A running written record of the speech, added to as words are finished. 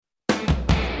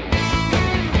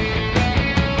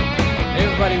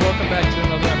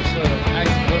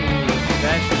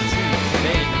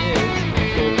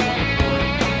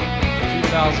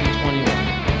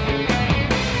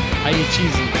you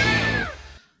cheesy?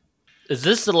 Is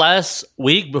this the last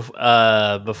week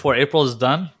before April is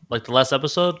done? Like the last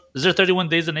episode? Is there 31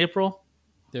 days in April?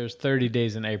 There's 30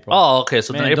 days in April. Oh, okay.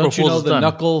 So Man, then April don't you know Fool's the done.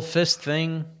 knuckle fist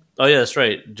thing? Oh, yeah, that's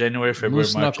right. January, February,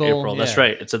 Moose March, knuckle, April. That's yeah.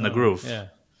 right. It's in the groove. Yeah.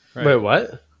 Right. Wait,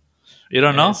 what? You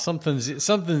don't know? Something's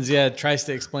it tries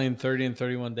to explain 30 and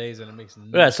 31 days and it makes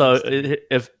no Yeah, so sense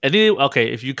to me.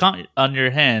 if you count on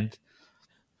your hand,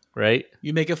 right?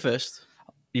 You make a fist.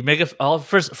 You make it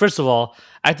first of all,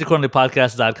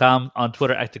 actaccordinglypodcast.com, on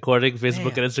Twitter, Actaccording,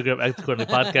 Facebook and Instagram,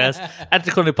 actaccordinglypodcast,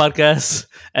 actaccordinglypodcast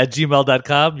at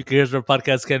gmail.com. You can hear where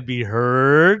podcasts can be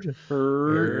heard.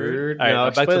 Heard. All right, Now,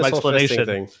 back to explain my this whole fisting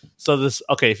explanation. thing. So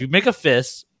if you make a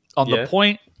fist on Yeah. the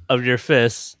point of your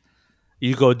fist,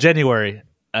 you go January,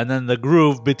 and then the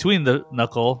groove between the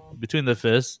knuckle, between the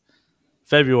fist,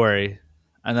 February,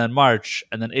 and then March,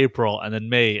 and then April, and then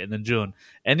May, and then June.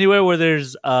 Anywhere where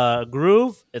there's a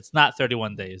groove, it's not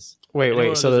 31 days. Wait.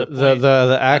 Anywhere So there's the a point, the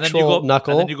and then you actual go-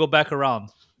 knuckle, and then you go back around.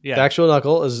 Yeah, the actual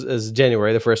knuckle is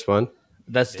January, the first one.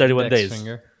 that's 31 Index days.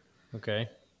 Finger. Okay.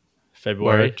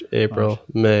 February, March, April,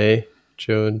 May,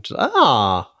 June.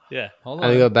 Yeah, Hold on.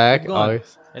 And we go back Keep going.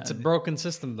 August, It's a broken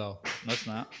system, though. that's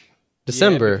not.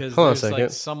 December. Yeah, because Hold on a there's second. like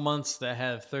some months that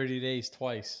have 30 days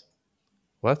twice.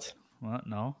 What? What?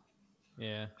 No,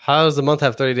 Yeah. How does the month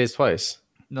have 30 days twice?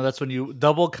 no, that's when you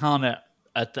double count it.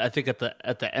 At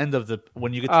the end of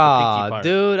when you get to the pinky part.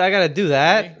 Dude, I gotta do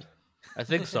that. I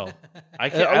think so. I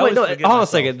can't. I Wait, always no. forget Hold on a myself.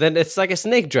 second. Then it's like a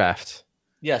snake draft.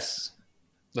 Yes,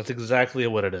 that's exactly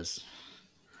what it is.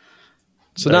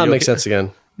 So Are now it you makes okay? sense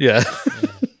again. Yeah.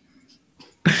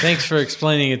 Thanks for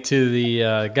explaining it to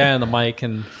the guy on the mic,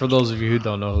 and for those of you who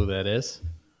don't know who that is.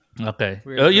 Okay.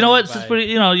 We're You know what? joined Since by- why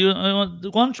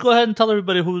don't you go ahead and tell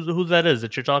everybody who that is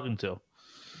that you're talking to?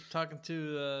 Talking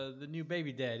to the new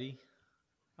baby daddy,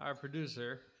 our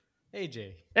producer,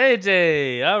 AJ.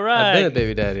 AJ. All I've been a right.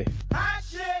 baby daddy.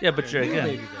 Yeah, but you're again.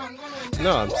 Baby daddy.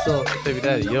 No, I'm still a baby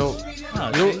daddy. You don't. Oh,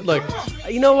 You don't look.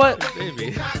 You know what?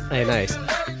 baby. Hey, nice.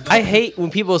 I hate when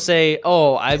people say,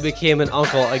 "Oh, I became an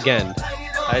uncle again."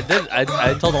 I did. I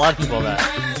told a lot of people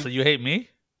that. So you hate me?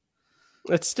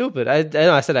 It's stupid. I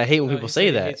know. I said I hate when No, people he say said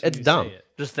he that. hates when It's you dumb. say it.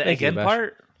 Just the Thank you, again Bash.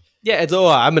 part? Yeah, it's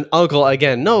I'm an uncle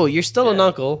again. No, you're still an Yeah.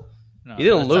 uncle. No, You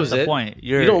didn't that's not lose the it. point.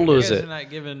 You don't You lose guys it. are not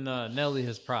giving Nelly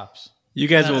his props. You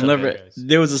guys That's will okay, never. guys.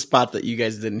 There was a spot that you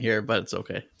guys didn't hear, but it's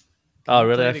okay. Oh,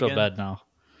 really? Play I it feel again. bad now.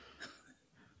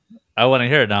 I want to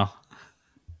hear it now.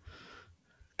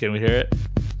 Can we hear it?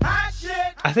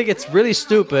 I think it's really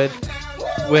stupid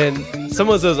when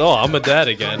someone says, "Oh, I'm a dad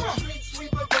again."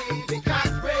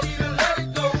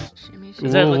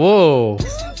 Is that like- Whoa!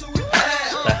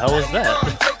 The hell was that?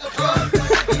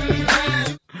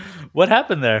 What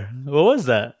happened there? What was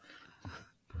that?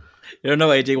 You don't know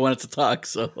AJ wanted to talk,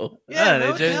 so Yeah,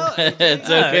 no, AJ. no, it's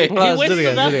Yeah, okay. he Let's do waits it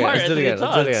again. till that Let's part do and it then he again. Let's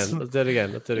do it talks. again. Let's do it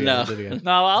again. Let's do it again. No. Let's do it again.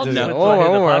 No, I'll do it. One until more. I hear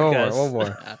the One more. podcast. One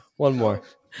more. One more.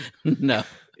 No.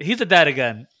 He's a dad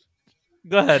again.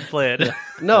 Go ahead, play it.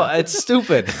 No, it's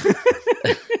stupid.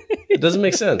 It doesn't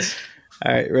make sense.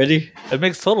 All right, ready? It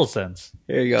makes total sense.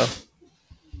 Here you go.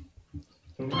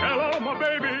 Hello, my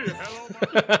baby.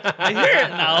 I hear it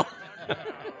now.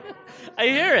 I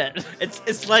hear it.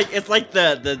 It's like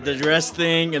the dress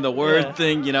thing and the word Yeah.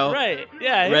 thing, you know. Right.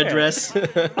 Yeah. I Red hear dress.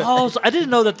 It. Oh, so I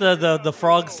didn't know that the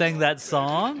frog sang that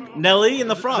song. Nelly and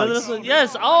the frogs.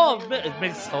 Yes. Oh, it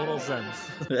makes total sense.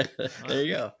 There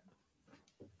you go.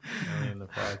 Nelly and the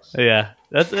frogs. Yeah.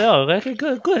 That's okay.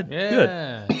 Good. Good. Good.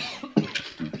 Yeah.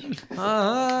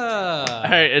 All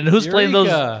right. And who's playing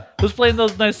Eureka. those? Who's playing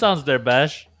those nice sounds there,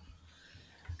 Bash?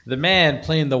 The man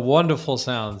playing the wonderful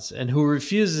sounds and who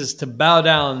refuses to bow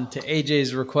down to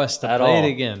AJ's request to At play all. it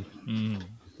again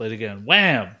Play it again.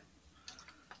 Wham!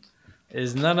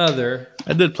 is none other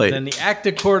I did play than it. the Act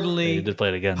Yeah, Accordingly you did play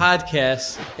it again.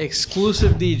 podcast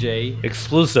exclusive DJ.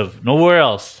 Exclusive. Nowhere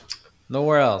else.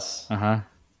 Nowhere else. Uh-huh.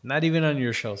 Not even on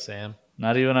your show, Sam.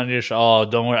 Not even on your show. Oh,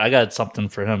 don't worry. I got something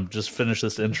for him. Just finish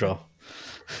this intro.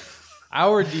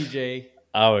 Our DJ,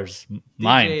 Ours.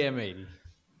 Mine. DJ M80.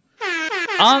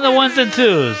 On the ones and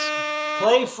twos.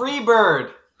 Play Freebird.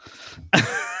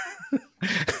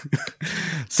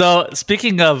 So,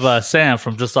 speaking of Sam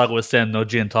from Just Talking with Sam, No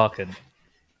G and Talking,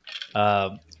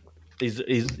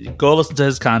 he's go listen to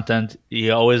his content. He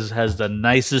always has the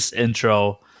nicest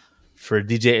intro for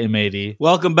DJ M80.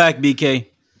 Welcome back, BK.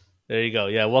 There you go.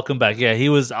 Yeah, welcome back. Yeah, he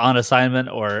was on assignment,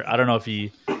 or I don't know if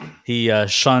he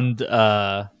shunned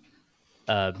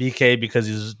BK because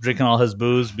he was drinking all his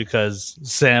booze because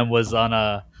Sam was on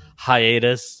a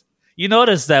hiatus. You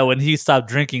notice that when he stopped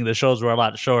drinking, the shows were a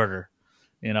lot shorter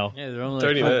You know, Yeah, they're only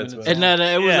 30 like 5 minutes, minutes. man. And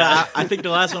it was. Yeah. I think the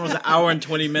last one was an hour and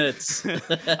 20 minutes.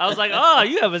 I was like, oh,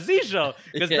 you have a Z show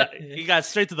because Yeah. he got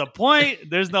straight to the point.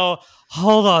 There's no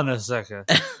hold on a second.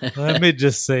 Let me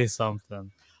just say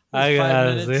something. I 5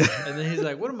 gotta minutes, say. and then he's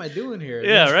like, "What am I doing here?"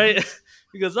 Yeah, right.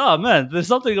 He goes, oh man, there's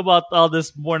something about all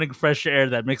this morning fresh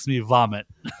air that makes me vomit.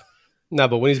 No,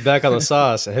 but when he's back on the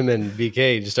sauce, him and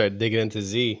BK just start digging into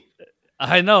Z.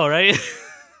 I know, right?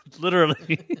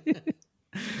 Literally.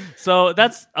 So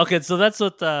that's okay. So that's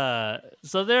what.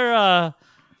 So they're.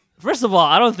 First of all,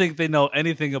 I don't think they know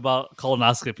anything about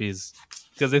colonoscopies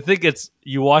because they think it's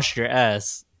you wash your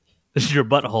ass, your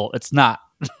butthole. It's not.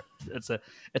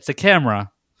 It's a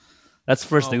camera. That's the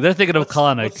first thing. They're thinking of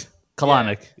colonic.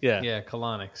 Colonic. Yeah. Yeah,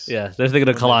 colonics. Yeah. They're thinking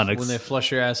of colonics. When they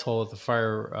flush your asshole with the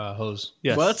fire hose.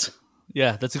 Yes. What?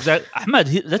 Yeah, that's exactly.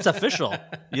 Ahmed, that's official.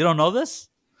 You don't know this?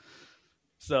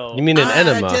 So You mean an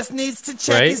enema? just needs to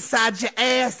check right? inside your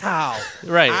asshole.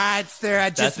 right. All right, sir. I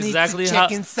just That's need exactly to how-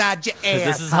 check inside your asshole.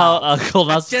 This is how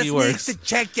colonoscopy just works. needs to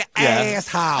check your Yeah.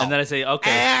 asshole. And then I say, okay,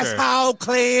 sure. asshole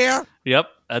clear. Yep,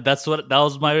 that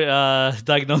was my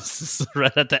diagnosis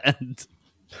right at the end.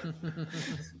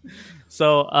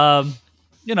 So,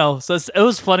 so it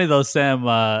was funny though. Sam,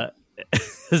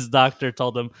 his doctor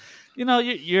told him,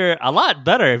 you're a lot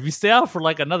better if you stay out for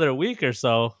like another week or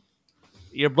so.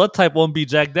 Your blood type won't be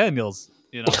Jack Daniels.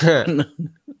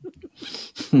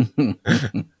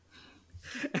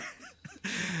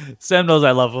 Sam knows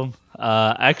I love him.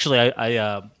 Actually,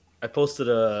 I posted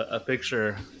a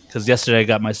picture because yesterday I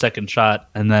got my second shot,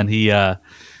 and then he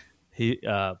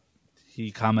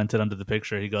commented under the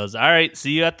picture. He goes, "All right,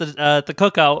 see you at the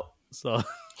cookout." So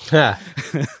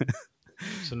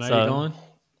So now So- you're going?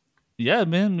 yeah,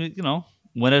 man,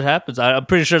 when it happens, I'm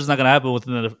pretty sure it's not gonna happen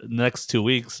within the next 2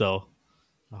 weeks. So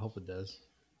I hope it does.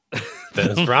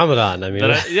 Then it's Ramadan. I mean,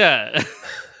 yeah,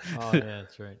 Oh, yeah,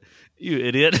 that's right. you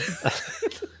idiot.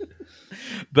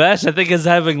 Bash, I think, is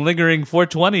having lingering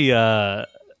 420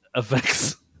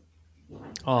 effects.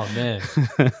 Oh, man.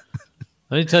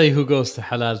 Let me tell you who goes to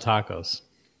halal tacos.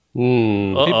 mm,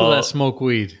 People Uh-oh. that smoke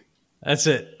weed. That's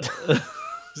it.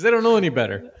 'Cause they don't know any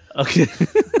better. Okay.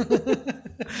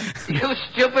 You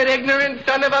stupid, ignorant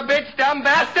son of a bitch, dumb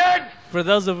bastard! For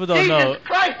those of you who don't know, Jesus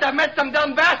Christ, I met some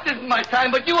dumb bastards in my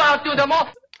time, but you outdo them all.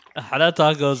 Halal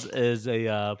Tacos is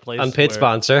a place. unpaid where-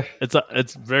 sponsor.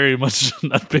 It's very much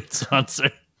an unpaid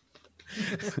sponsor.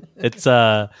 It's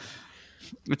a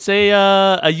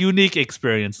unique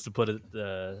experience to put it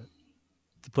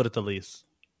the least.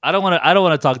 I don't want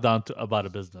to talk down about a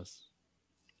business.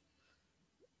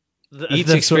 Each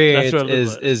That's experience what I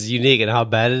live by. is unique and how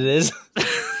bad it is.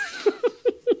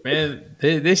 Man,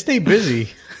 they stay busy.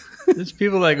 There's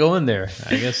people that go in there.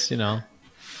 I guess, Because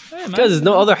there's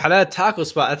no other halal taco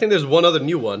spot. I think there's one other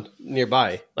new one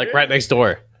nearby, like right next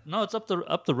door. No, it's up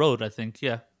the road. I think.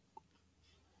 Yeah.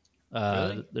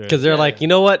 Because they're like, you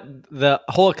know what? The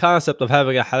whole concept of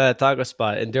having a halal taco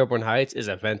spot in Dearborn Heights is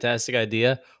a fantastic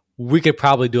idea. We could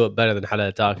probably do it better than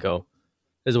halal taco,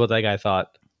 is what that guy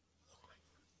thought.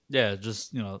 yeah,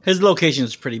 just His location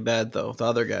is pretty bad, though. The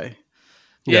other guy.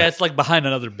 yeah, it's like behind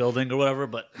another building or whatever.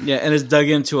 But Yeah, and it's dug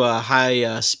into a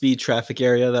high speed traffic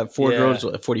area. That Ford Yeah. Road is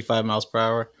at 45 miles per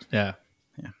hour. yeah.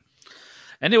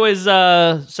 Anyways,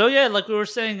 so yeah, like we were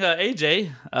saying,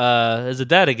 AJ is a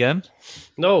dad again.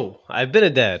 No, I've been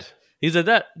a dad. He's a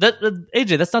dad.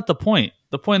 AJ, that's not the point.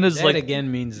 The point is dad like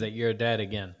again means that you're a dad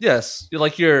again. yes, you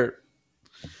have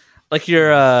a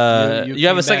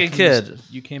came second back from kid,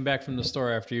 you came back from the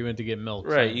store after you went to get milk.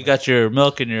 right? You got your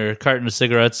milk and your carton of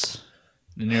cigarettes,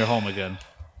 and you're home again.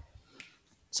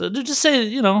 So just say,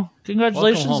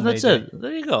 congratulations, Welcome home, and that's AJ. it.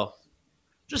 There you go.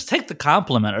 Just take the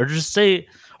compliment, or just say,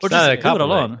 or It's not just a leave it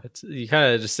compliment. alone. You're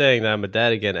kind of just saying that I'm a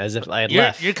dad again, as if I had You're,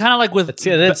 left. you're kind of like with It's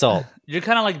an insult. You're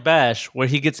kind of like Bash, where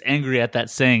he gets angry at that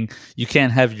saying, "You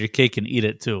can't have your cake and eat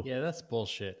it too." Yeah, that's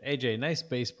bullshit. AJ, nice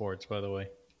baseboards, by the way.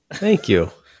 Thank you.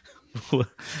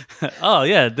 Oh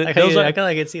yeah, those are I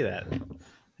kind of can see that.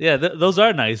 those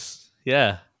are nice.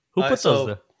 Yeah, who put so-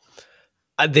 those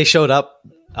there? They showed up.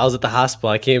 I was at the hospital.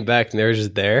 I came back and they were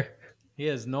just there. He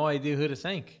has no idea who to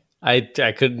thank. I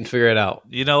couldn't figure it out.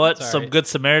 You know what? That's all Some right. good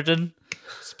Samaritan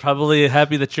is probably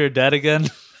happy that you're a dad again.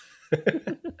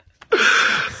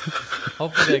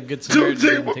 Hopefully that good Samaritan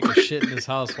didn't take a shit in his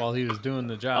house while he was doing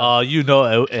the job. Oh,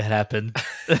 it happened.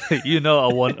 A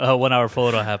 1 hour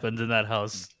photo happened in that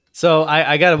house. So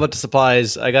I got a bunch of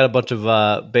supplies. I got a bunch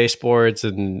of baseboards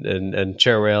and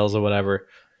chair rails or whatever.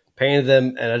 Painted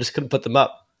them, and I just couldn't put them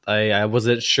up. I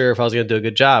wasn't sure if I was going to do a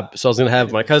good job, so I was going to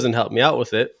have my cousin help me out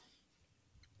with it.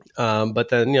 But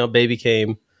then baby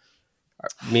came.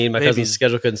 Me and my cousin's Babies.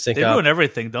 schedule couldn't sync They up. ruin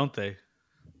everything, don't they?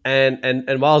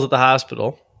 And while I was at the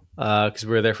hospital, because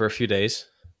we were there for a few days,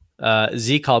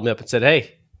 Z called me up and said,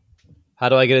 "Hey, how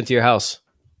do I get into your house?"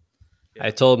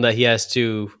 I told him that he has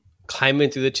to climb in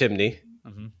through the chimney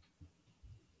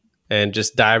and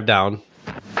just dive down.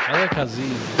 I like how Z.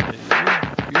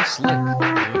 You're slick.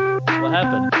 dude. What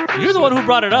happened? You're the one who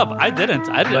brought it up. I didn't.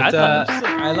 I But, thought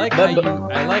I like how you.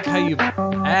 I like how you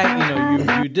act. You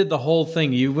know, you did the whole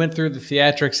thing. You went through the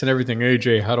theatrics and everything.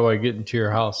 AJ, how do I get into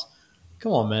your house?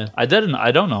 Come on, man. I didn't.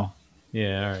 I don't know.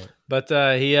 Yeah, all right. But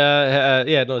no.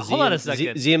 Z, Hold on a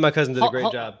second. Z and my cousin did a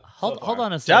great job. Hold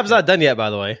on a second. Job's not done yet, by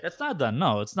the way. It's not done.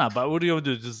 No, it's not. But what are you going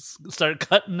to do? Just start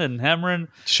cutting and hammering?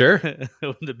 Sure.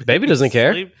 when the Baby doesn't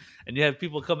care. asleep, and you have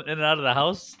people coming in and out of the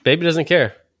house? Baby doesn't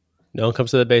care. No one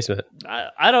comes to the basement.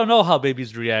 I don't know how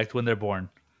babies react when they're born.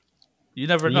 You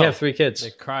never know. You have 3 kids.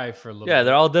 They cry for a little. Yeah, bit.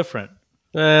 they're all different.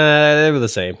 They were the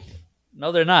same.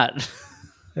 No, they're not.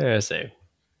 They're the same.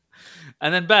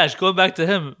 And then Bash, going back to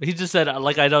him, he just said,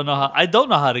 like, I don't know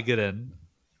how to get in.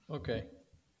 Okay.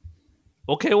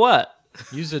 Okay, what?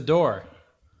 Use a door.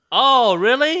 Oh,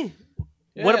 really?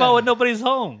 What Yeah. about when nobody's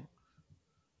home?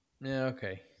 Yeah.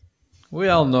 Okay. We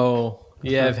all know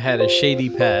you have had a shady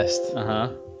past.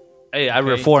 Uh-huh. Hey, I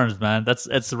reformed, man.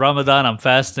 It's Ramadan. I'm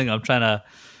fasting. I'm trying to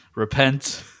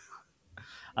repent.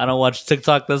 I don't watch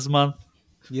TikTok this month.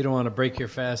 You don't want to break your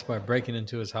fast by breaking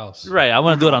into his house. Right. I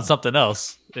want to do it on something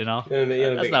else, you know? You wanna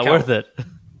That's make not it worth count. it.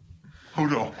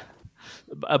 Hold on.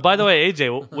 By the way,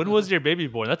 AJ, when was your baby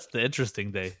born? That's the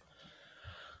interesting day.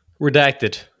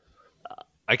 Redacted.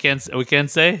 We can't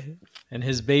say? And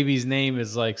his baby's name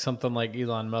is like something like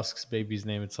Elon Musk's baby's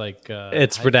name. It's like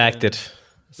It's hyphen, redacted.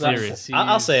 Serious.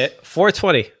 I'll say it.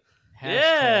 420 hashtag.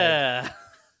 Yeah.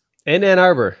 in Ann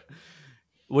Arbor.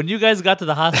 When you guys got to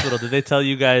the hospital, did they tell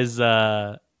you guys,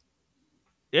 yeah,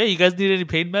 you guys need any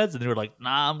pain meds? And they were like,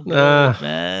 nah, I'm good, Nah.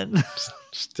 man.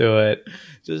 Just do it.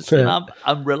 Just, you know,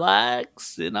 I'm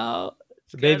relaxed, you know.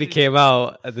 The baby came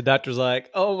out, and the doctor's like,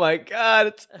 "Oh my god,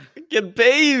 it's a fucking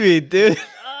baby, dude!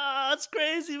 Oh, that's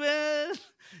crazy, man.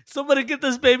 Somebody get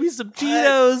this baby some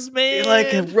Cheetos, man. You're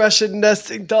like a Russian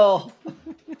nesting doll."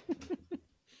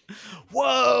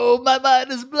 Whoa, my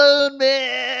mind is blown,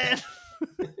 man.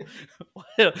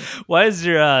 Why is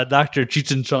your doctor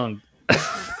Cheech and Chong?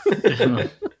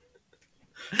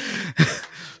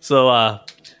 So,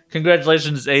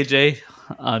 congratulations, AJ,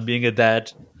 on being a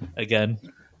dad again.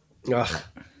 Ugh.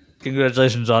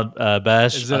 Congratulations on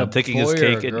Bash Is it on a taking his boy or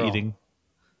cake a and girl? eating.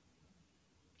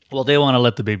 Well, they want to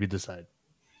let the baby decide.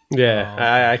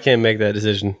 Yeah, I can't make that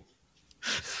decision.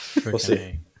 We'll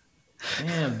see.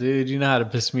 Damn, dude, you know how to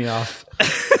piss me off.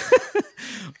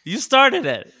 You started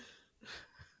it.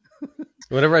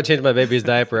 Whenever I change my baby's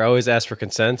diaper, I always ask for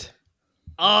consent.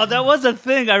 Oh, that was a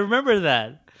thing. I remember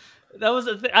that. That was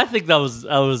a thing. I think that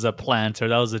was a plant or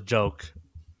that was a joke,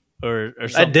 or I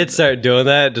something. did start doing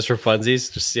that just for funsies,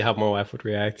 just to see how my wife would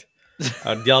react.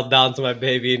 I'd yell down to my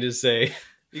baby and just say,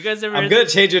 You guys ever? "I'm gonna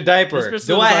change your diaper. This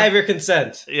person Do was I on- have your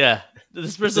consent?" Yeah.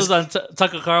 This person was on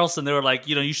Tucker Carlson. They were like,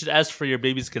 you should ask for your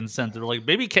baby's consent. They're like,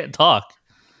 baby can't talk.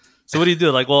 So what do you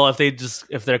do? Like, well,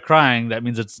 if they're crying, that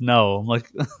means it's no. I'm like,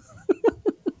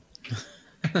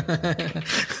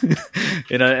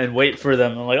 and wait for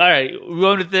them. I'm like, all right, we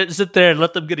want to sit there and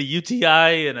let them get a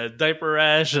UTI and a diaper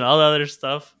rash and all the other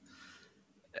stuff.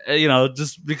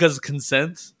 Just because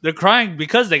consent. They're crying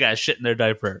because they got shit in their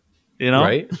diaper.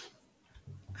 Right?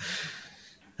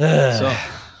 So,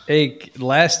 hey,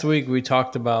 last week we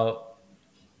talked about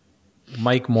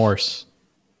Mike Morse.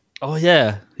 Oh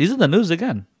yeah, he's in the news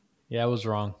again. Yeah, I was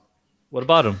wrong. What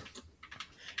about him?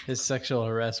 His sexual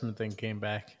harassment thing came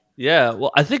back. Yeah,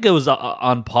 well, I think it was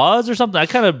on pause or something. I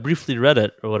kind of briefly read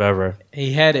it or whatever.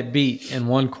 He had it beat in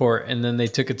one court, and then they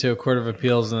took it to a court of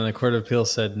appeals, and then the court of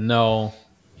appeals said, no,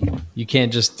 you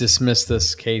can't just dismiss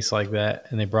this case like that,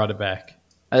 and they brought it back.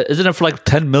 Isn't it for like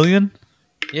 $10 million?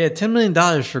 Yeah, $10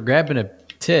 million for grabbing a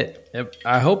tit.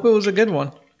 I hope it was a good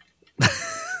one.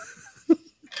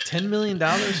 $10 million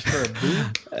for a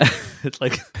boob? It's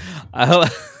like, I hope.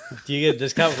 Do you get a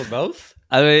discount for both?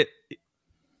 I mean,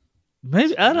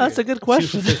 maybe I don't know. That's a good 2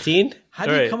 question. for 15? How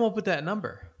do you Right. come up with that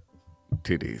number?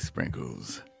 Titty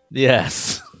sprinkles.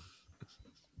 Yes.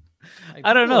 Like,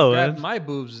 I don't people know, grabbed man. my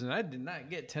boobs, and I did not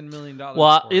get $10 million.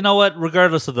 Well, for you it. know what?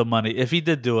 Regardless of the money, if he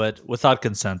did do it without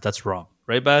consent, that's wrong,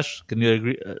 right, Bash? Can you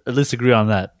agree? At least agree on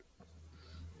that.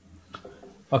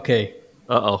 Okay.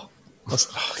 Oh.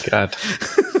 Oh, God.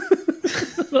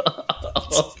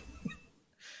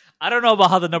 I don't know about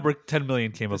how the number 10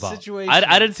 million came about. situation-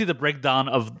 I didn't see the breakdown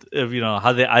of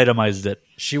how they itemized it.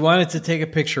 She wanted to take a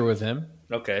picture with him,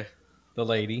 Okay. the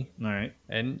lady, All right.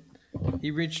 and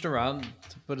He reached around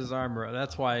to put his arm around.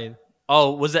 That's why.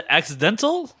 Oh, was it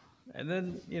accidental? And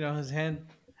then his hand.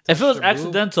 If it was touched her boob,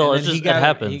 accidental, and it's then just it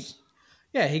happens.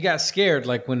 He got scared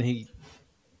like when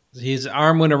his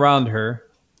arm went around her,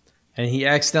 and he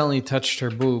accidentally touched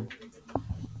her boob,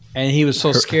 and he was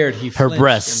so scared he her flinched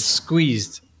breasts. and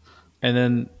squeezed, and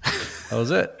then that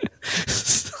was it.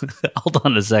 Hold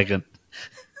on a second.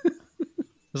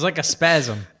 It was like a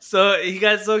spasm. So he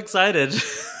got so excited.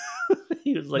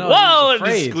 He was like, No, he "Whoa!" was and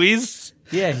just afraid. squeezed.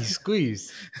 Yeah, he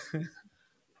squeezed.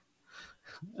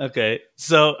 Okay,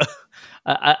 so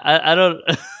I don't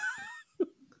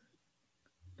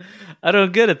I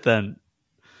don't get it then.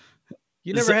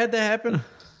 You never had that happen?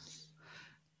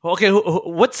 Okay,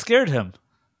 what scared him?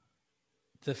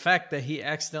 The fact that he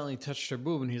accidentally touched her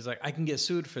boob, and he's like, "I can get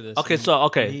sued for this." Okay, And- so,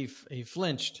 okay. and he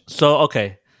flinched. So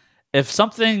okay, if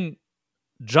something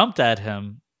jumped at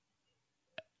him,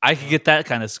 I could get that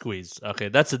kind of squeeze. Okay,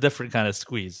 that's a different kind of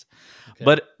squeeze.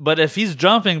 Okay. But if he's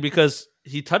jumping because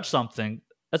he touched something,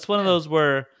 that's one of those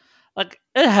where, like,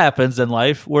 it happens in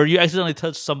life where you accidentally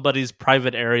touch somebody's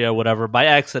private area or whatever by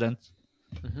accident.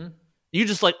 Mhm. You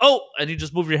just like, oh, and you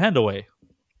just move your hand away,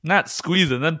 not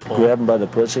squeeze and then pull. Grab him by the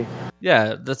pussy.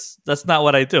 Yeah, that's not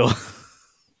what I do.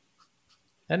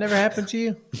 That never happened to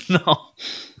you? No.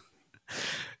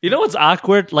 You know what's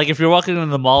awkward? Like if you're walking in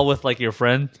the mall with like your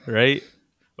friend, right?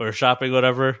 Or shopping,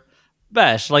 whatever.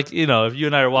 Bash, like, if you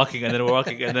and I are walking and then we're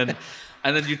walking and then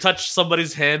you touch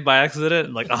somebody's hand by accident,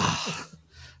 and like,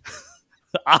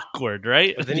 awkward,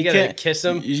 right? Then you gotta can't- kiss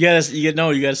him. You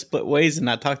gotta split ways and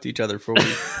not talk to each other for a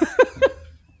week.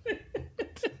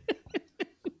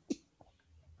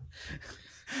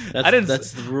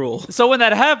 That's the rule. So when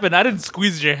that happened, I didn't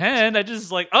squeeze your hand. I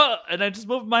just like, and I just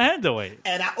moved my hand away.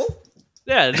 And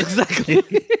Yeah, exactly.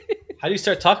 How do you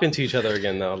start talking to each other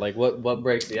again, though? Like, what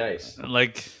breaks the ice?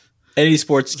 Like, any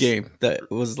sports game that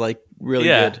was like really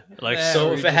yeah, good. like Yeah, So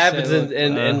or if you it just happens say, in, look,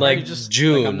 in, in or like you just,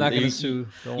 June, I'm not going you, to sue.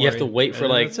 Don't you have to worry. wait for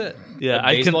And like that's it. yeah,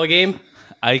 a baseball game.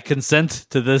 I consent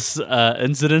to this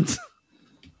incident.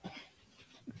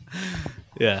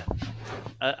 Yeah,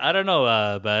 I don't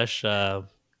know, Bash. I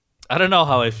don't know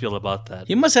how I feel about that.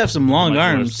 He must have some long Mike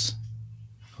arms.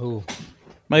 Who?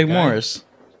 Mike Morris.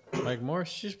 Mike Morris?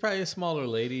 She's probably a smaller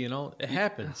lady, It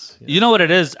happens. You know what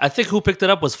it is? I think who picked it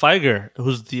up was Feiger,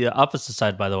 who's the opposite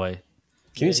side, by the way.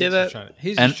 Can you say He's that? just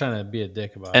he's And- just trying to be a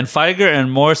dick about And it. Feiger and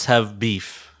Morse have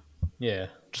beef. Yeah.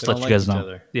 Just They let don't you guys like know. each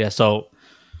other. Yeah, so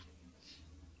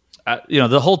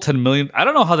the whole 10 million. I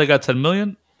don't know how they got 10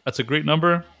 million. That's a great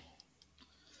number.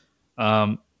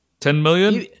 10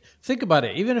 million. Think about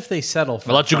it. Even if they settle for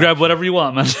I'll let you grab whatever you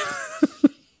want, man.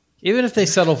 even if they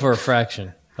settle for a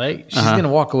fraction, right? She's Uh-huh. going to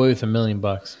walk away with $1 million.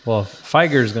 Well,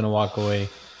 Feiger's going to walk away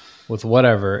with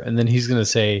whatever, and then he's going to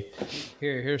say,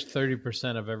 "Here's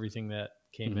 30% of everything that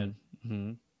came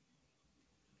in."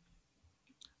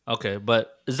 Okay,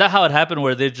 but is that how it happened?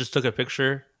 Where they just took a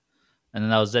picture, and then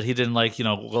that was that? He didn't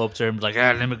go up to him and be like,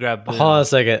 let me grab. Hold on a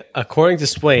second. According to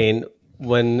Swain,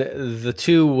 when the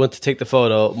two went to take the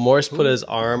photo, Morris put his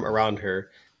arm around her,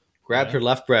 grabbed her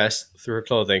left breast through her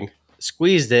clothing,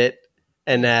 squeezed it,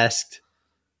 and asked,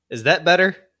 "Is that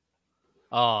better?"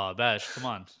 Oh, Bash, come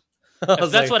on. I If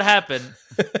was that's like- what happened,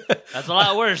 that's a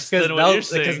lot worse Because than what you're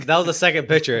saying. that was the second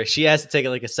picture. She asked to take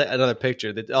like another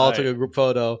picture. They all All took right. a group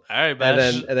photo, All right,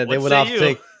 Bash. and then they What went say off you? to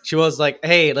take. She was like,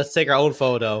 "Hey, let's take our own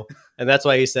photo," and that's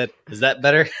why he said, "Is that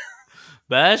better?"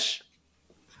 Bash.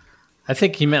 I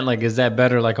think he meant is that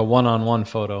better like a one-on-one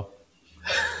photo?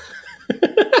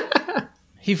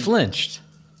 He flinched.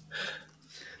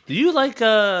 Do you like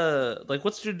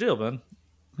what's your deal, man?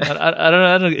 I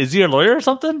don't know. Is he your lawyer or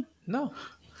something? No,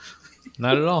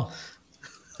 not at all.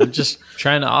 I'm just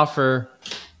trying to offer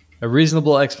a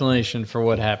reasonable explanation for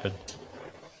what happened,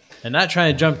 and not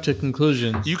trying to jump to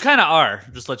conclusions. You kind of are.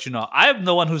 Just let you know. I'm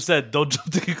the one who said don't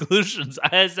jump to conclusions.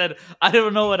 I said I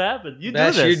don't know what happened. You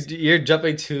Bash, do this, you're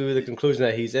jumping to the conclusion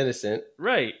that he's innocent,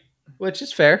 right? which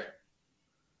is fair.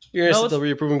 You're innocent it's- until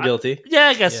you're proven guilty. Yeah,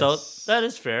 I guess Yes. so. That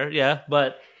is fair. Yeah,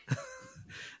 but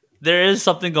there is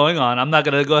something going on. I'm not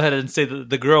gonna go ahead and say that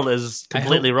the girl is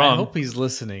completely I wrong. hope he's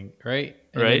listening, right?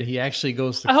 And Right. then he actually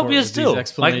goes to I hope court he is with these too. Mike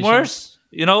explanations, Morris,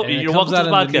 and it you're comes welcome to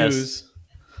the out in podcast. news,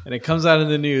 and it comes out in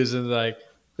the news, and like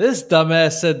this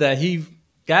dumbass said that he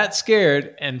got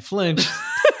scared and flinched.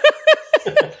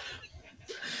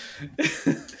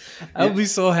 I'll be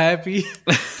so happy.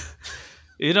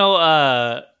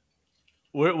 We're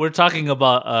talking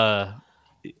about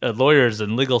lawyers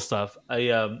and legal stuff.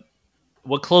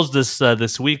 What closed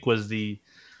this week was the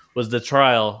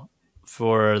trial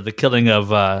for the killing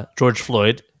of George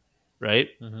Floyd, right?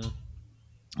 And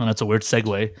that's a weird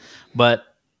segue, but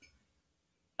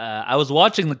I was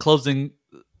watching the closing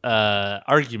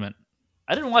argument.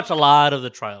 I didn't watch a lot of the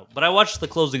trial, but I watched the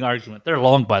closing argument. They're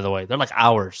long, by the way. They're like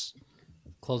hours.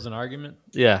 Closing argument.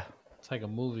 Yeah, It's like a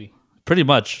movie. pretty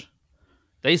much.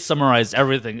 They summarize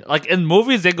everything. Like in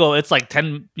movies, they go, it's like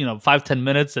 10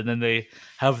 minutes, and then they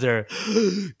have their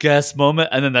gas moment,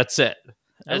 and then that's it.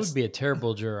 That would be a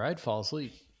terrible juror. I'd fall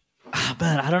asleep.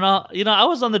 Man, I don't know. I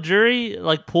was on the jury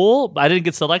pool, but I didn't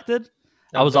get selected.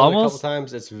 I was I've done it almost. a couple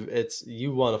times. It's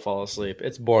you want to fall asleep.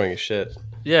 It's boring as shit.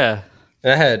 Yeah.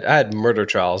 And I had murder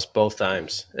trials both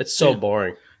times. It's so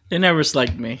boring. They never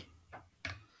selected me.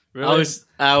 Really?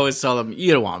 I always tell them,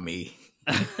 you don't want me.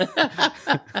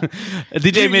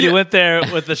 DJ Mitty went there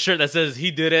with the shirt that says he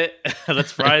did it.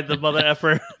 Let's fry the mother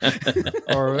effer.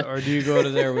 Or do you go to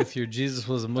there with your Jesus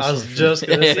was a Muslim? I was just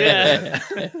gonna say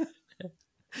that.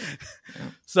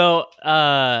 So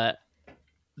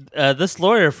this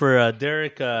lawyer for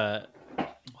Derek, how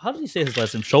did he say his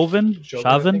last name? Chauvin.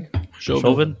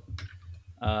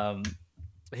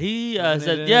 He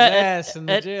said, ass in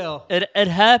the jail. It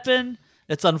happened.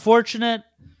 It's unfortunate,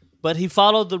 but he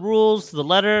followed the rules to the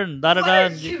letter and da da da.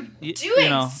 What are you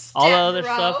doing, All the other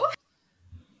Step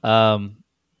stuff.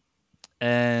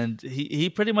 And he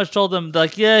pretty much told them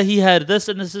like, yeah, he had this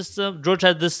in the system. George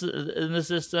had this in the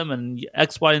system, and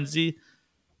X, Y, and Z.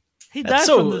 He died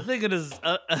from the thing in his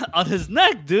on his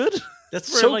neck, dude. That's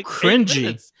For so like 8 cringy.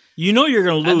 minutes. You know you're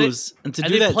gonna And they- lose, and to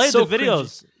And do they that, played so the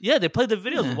videos. cringy. Yeah, they played the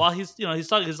videos while he's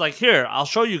talking. He's like, "Here, I'll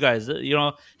show you guys."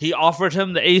 He offered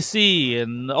him the AC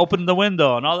and opened the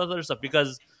window and all that other stuff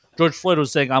because George Floyd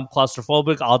was saying, "I'm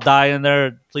claustrophobic. I'll die in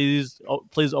there. Please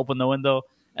open the window."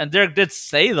 And Derek did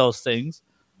say those things,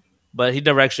 but he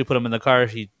never actually put him in the car.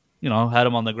 He, had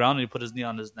him on the ground and he put his knee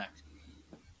on his neck.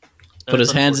 Put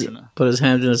his hands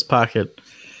in his pocket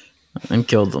and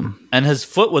killed them. And his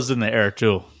foot was in the air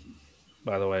too.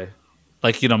 By the way,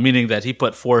 like meaning that he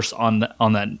put force on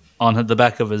the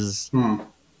back of his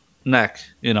neck.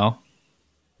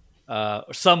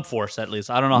 Or some force at least.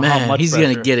 I don't know how much. He's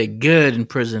pressure. gonna get it good in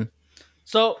prison.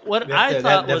 So what They I have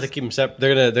thought to was keep them separate.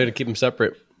 They're gonna keep them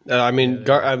separate. If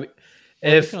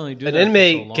can only do an that for so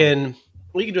inmate long. can,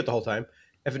 you can do it the whole time.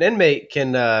 If an inmate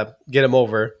can get him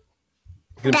over,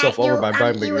 get himself over by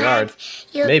bribing a yard,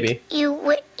 maybe.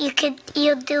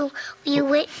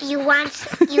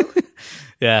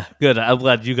 yeah, good. I'm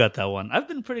glad you got that one. I've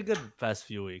been pretty good the past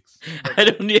few weeks. I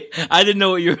didn't know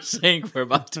what you were saying for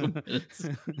about 2 minutes.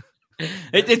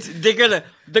 They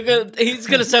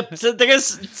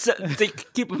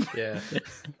keep him. Yeah.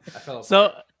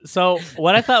 So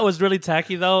what I thought was really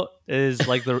tacky though is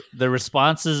like the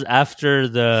responses after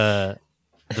the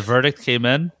verdict came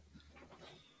in.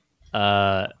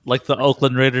 Like the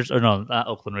Oakland Raiders, or no, not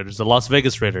Oakland Raiders, the Las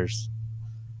Vegas Raiders.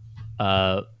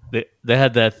 They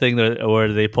had that thing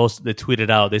where they tweeted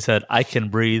out. They said, "I can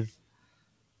breathe."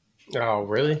 Oh,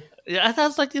 really? Yeah, I thought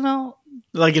it's like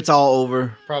Like it's all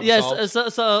over. Problem yes.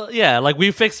 solved. So yeah, like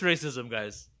we fixed racism,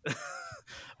 guys.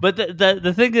 But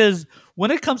the thing is,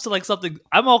 when it comes to like something,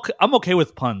 I'm okay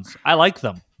with puns. I like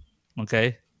them.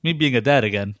 Okay, me being a dad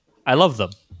again, I love them.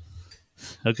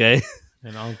 Okay.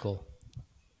 An uncle.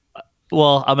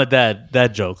 Well, I'm a dad.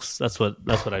 Dad jokes. That's what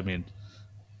I mean.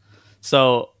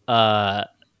 So,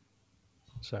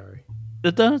 Sorry.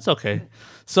 it's okay.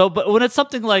 So, but when it's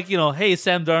something like hey,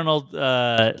 Sam Darnold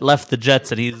left the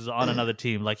Jets and he's on another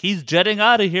team, like he's jetting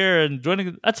out of here and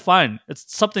joining. That's fine.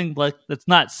 It's something like that's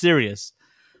not serious.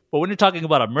 But when you're talking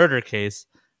about a murder case,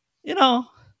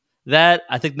 that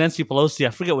I think Nancy Pelosi,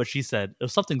 I forget what she said. It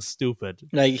was something stupid.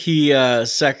 Like he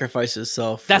sacrificed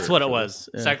himself. That's what it for was.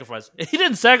 this. Yeah. Sacrifice. He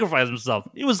didn't sacrifice himself.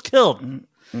 He was killed.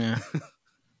 Yeah.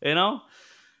 You know?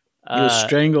 He was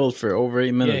strangled for over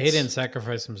 8 minutes. Yeah, he didn't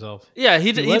sacrifice himself. Yeah, he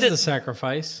He did. was the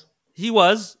sacrifice. He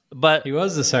was, but He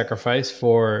was the sacrifice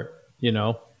for,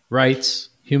 rights,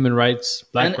 human rights,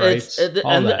 black rights,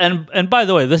 all that. and by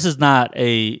the way, this is not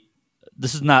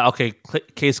okay.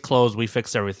 Case closed. We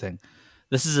fixed everything.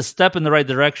 This is a step in the right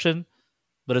direction,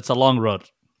 but it's a long road.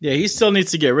 Yeah, he still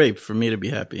needs to get raped for me to be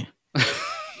happy.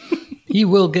 He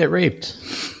will get raped.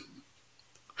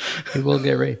 He will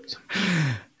get raped.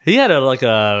 He had a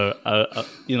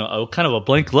kind of a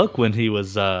blank look when he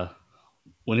was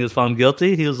found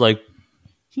guilty. He was like,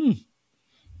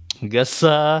 I guess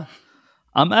I'm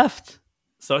effed.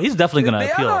 So he's definitely going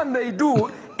to appeal. What they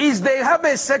do is they have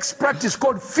a sex practice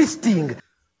called fisting.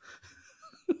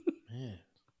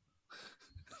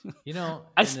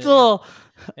 I still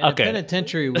in a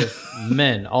penitentiary with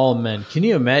men, all men. Can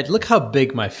you imagine? Look how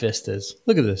big my fist is.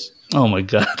 Look at this. Oh my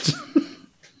god.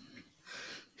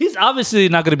 He's obviously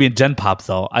not going to be in Gen Pop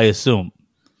though. I assume.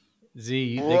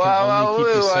 Z, they can only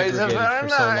keep you segregated for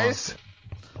so long.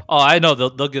 Oh, I know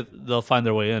they'll find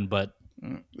their way in, but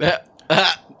do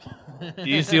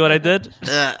you see what I did?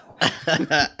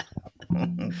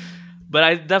 But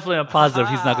I definitely am positive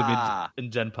he's not going to be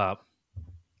in Gen Pop.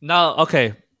 Now,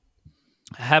 okay,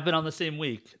 happened on the same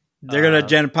week. They're gonna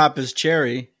Gen Pop his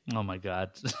cherry. Oh my god!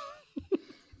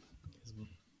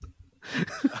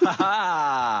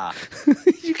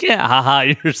 You can't haha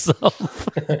yourself.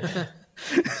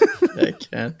 I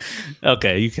can.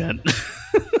 Okay, you can.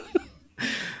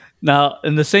 Now,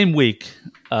 in the same week,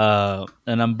 and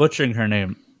I'm butchering her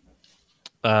name,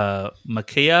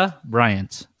 Ma'Khia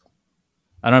Bryant.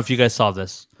 I don't know if you guys saw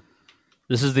this.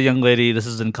 This is the young lady. This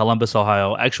is in Columbus,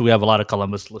 Ohio. Actually, we have a lot of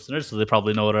Columbus listeners, so they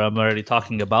probably know what I'm already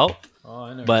talking about. Oh,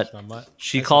 I know. But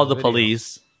she called the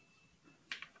police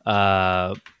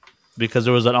because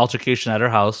there was an altercation at her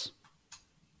house.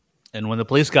 And when the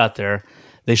police got there,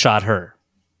 they shot her.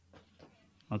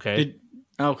 Okay.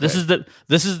 Okay.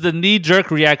 This is the knee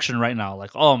jerk reaction right now.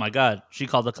 Like, oh my god, she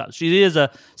called the cops. She is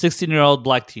a 16-year-old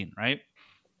black teen, right?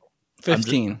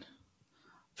 15.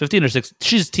 15 or 16.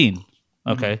 She's teen.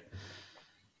 Okay. Mm-hmm.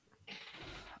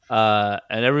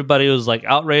 And everybody was like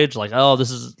outraged, like, oh, this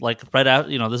is like right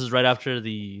after, this is right after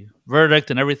the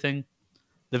verdict and everything.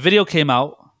 The video came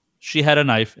out. She had a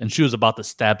knife and she was about to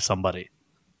stab somebody.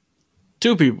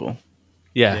 2 people.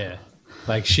 Yeah.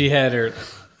 Like she had her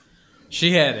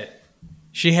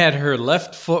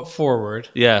left foot forward.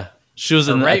 Yeah. She was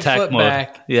in right attack foot mode.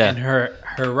 Back, yeah. And her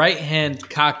right hand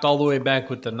cocked all the way back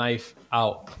with the knife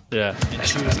out. Yeah. And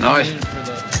she was going in for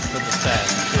the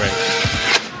stab. Right.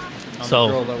 So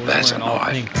the girl that was wearing all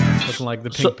pink, looking like the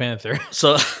Pink Panther.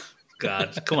 So,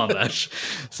 God, come on, Bash.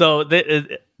 So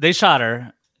they shot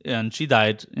her, and she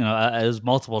died. As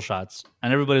multiple shots,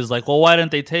 and everybody's like, "Well, why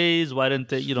didn't they tase? Why didn't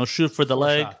they, shoot for the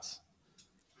leg?" Shots.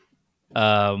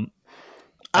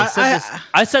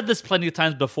 I said this plenty of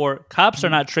times before. Cops are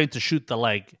not trained to shoot the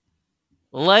leg.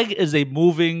 Leg is a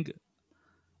moving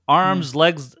arms,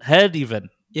 legs, head, even.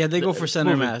 Yeah, they go for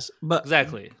center mass, but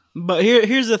exactly. But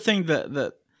here's the thing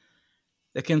that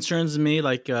concerns me.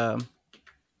 Like, I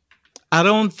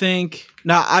don't think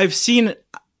we've seen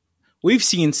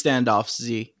standoffs,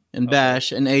 Z and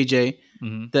Bash and AJ.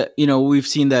 Mm-hmm. That we've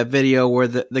seen that video where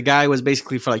the guy was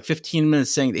basically for like 15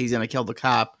 minutes saying that he's gonna kill the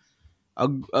cop.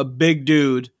 A big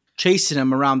dude chasing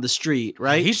him around the street,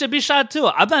 right? He should be shot too.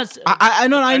 I'm not.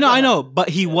 I know, but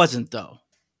he wasn't though.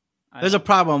 There's a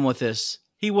problem with this.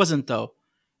 He wasn't though.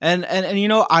 And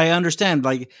I understand,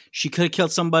 like, she could have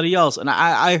killed somebody else. And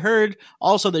I heard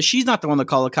also that she's not the one that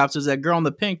called the cops. It was that girl in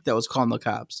the pink that was calling the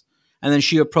cops. And then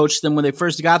she approached them when they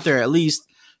first got there, at least.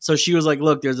 So she was like,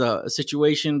 look, there's a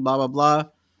situation, blah, blah, blah.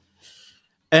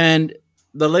 And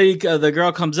the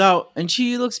girl comes out, and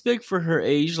she looks big for her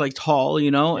age, like tall,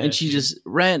 and she just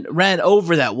ran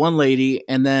over that one lady.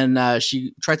 And then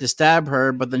she tried to stab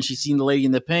her, but then she seen the lady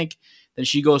in the pink. Then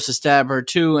she goes to stab her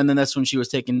too. And then that's when she was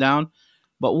taken down.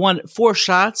 But 4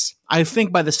 shots, I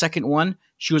think by the second one,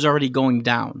 she was already going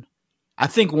down. I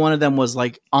think one of them was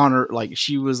like on her, like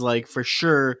she was like for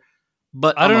sure,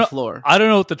 but on the floor. I don't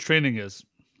know what the training is.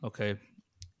 Okay.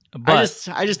 But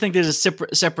I just think there's a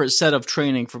separate set of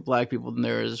training for black people than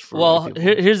there is for white people.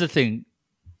 Here's the thing.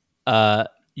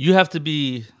 You have to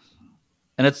be,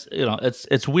 and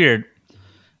it's weird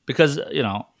because, with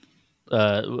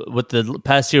the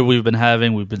past year we've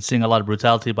been seeing a lot of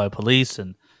brutality by police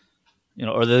and,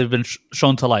 or they've been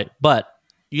shown to light. But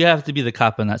you have to be the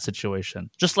cop in that situation.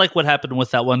 Just like what happened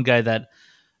with that one guy that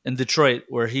in Detroit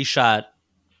where he shot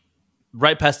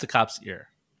right past the cop's ear.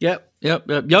 Yep.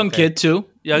 Young kid too.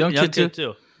 Young kid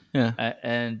too. Yeah.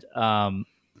 And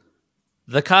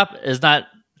the cop is not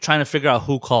trying to figure out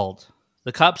who called.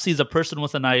 The cop sees a person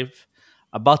with a knife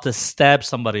about to stab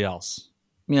somebody else.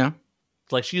 Yeah.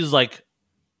 Like she's like,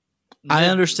 I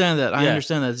understand that. I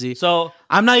understand that, Z. So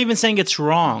I'm not even saying it's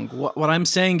wrong. What I'm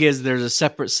saying is there's a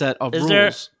separate set of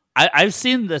rules. I've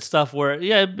seen that stuff where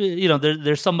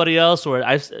there's somebody else where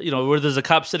where there's a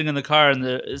cop sitting in the car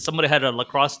and somebody had a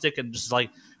lacrosse stick and just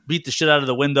like beat the shit out of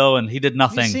the window and he did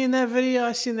nothing. You seen that video?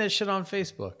 I seen that shit on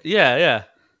Facebook. Yeah.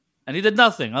 And he did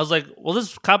nothing. I was like, well,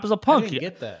 this cop is a punk. I didn't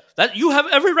get that. That you have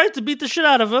every right to beat the shit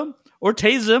out of him or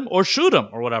tase him or shoot him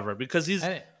or whatever because he's.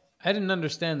 I didn't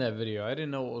understand that video. I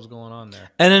didn't know what was going on there.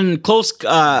 And in close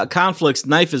conflicts,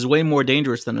 knife is way more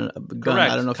dangerous than a gun.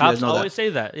 Correct. I don't know if Cops you guys know that. always say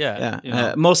that.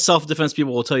 Yeah. Most self-defense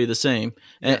people will tell you the same.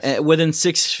 Yes. Within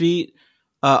 6 feet,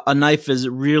 a knife is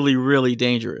really, really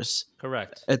dangerous.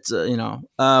 Correct. It's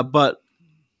but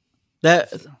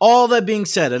that all that being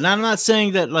said, and I'm not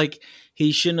saying that like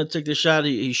he shouldn't have took the shot.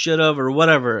 He should have or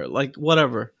whatever. Like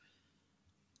whatever.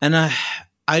 And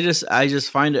I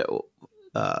just find it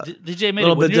DJ made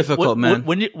little bit difficult, man.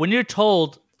 When you're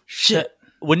told Shit.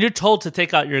 when you're told to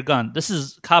take out your gun, this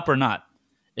is cop or not.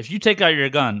 If you take out your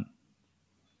gun,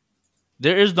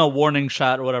 there is no warning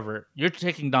shot or whatever. You're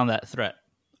taking down that threat.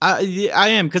 I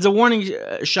am, because a warning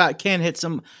shot can hit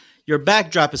some. Your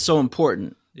backdrop is so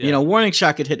important. Yeah. You know, warning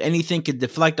shot could hit anything, could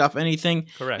deflect off anything.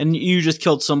 Correct. And you just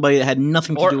killed somebody that had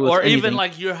nothing to do with or anything. even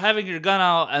like you're having your gun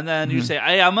out and then you say,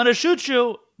 "Hey, I'm gonna shoot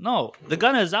you." No, the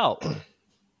gun is out.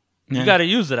 Yeah. You got to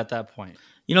use it at that point.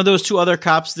 You know, there was 2 other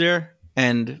cops there,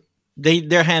 and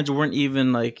their hands weren't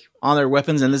even like on their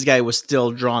weapons, and this guy was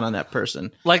still drawn on that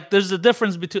person. Like, there's a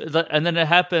difference between, and then it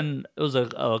happened. It was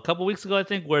a couple weeks ago, I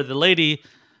think, where there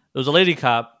was a lady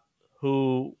cop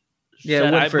who said,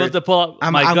 "I'm Winfred, about to pull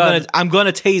out my gun." I'm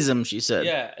gonna tase him. She said,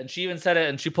 Yeah, and she even said it,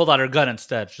 and she pulled out her gun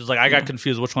instead. She was like, "I got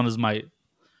confused. Which one is my?"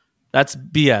 That's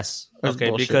BS. That's okay,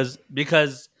 bullshit.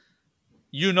 because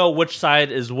you know which side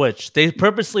is which. They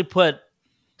purposely put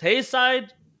tase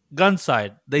side, gun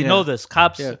side. They know this.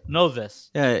 Cops know this.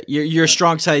 "Yeah, your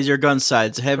strong side is your gun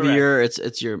side. It's heavier.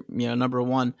 It's your number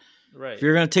one. Right. If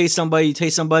you're gonna tase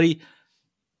somebody,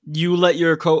 you let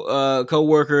your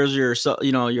co-workers,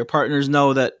 your partners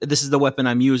know that this is the weapon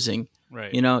I'm using.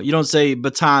 Right. You know, you don't say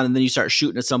baton and then you start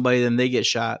shooting at somebody, then they get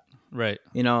shot. Right.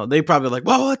 You know, they probably like,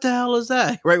 "Whoa, what the hell is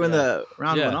that?" Right when the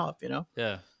round went off. You know.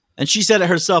 Yeah. And she said it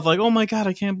herself, like, "Oh my god,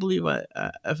 I can't believe I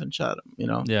effing shot him." You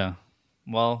know. Yeah.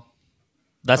 Well,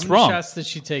 that's How many wrong. shots did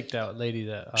she take, that lady?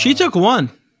 That She took one.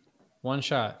 one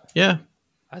shot. Yeah.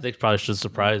 I think probably she's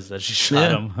surprised that she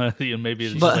shot him. Maybe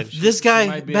it's But like, this She guy,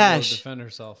 might be able to Bash, defend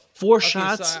herself. 4 Okay,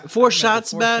 shots, so I- 4 I meant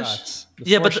shots, the 4 Bash. shots. The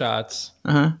Yeah, 4 but shots.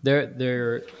 Uh-huh.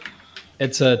 They're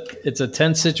it's a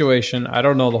tense situation. I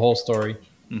don't know the whole story.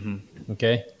 Mm-hmm.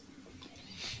 Okay.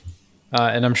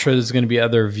 And I'm sure there's going to be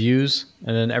other views,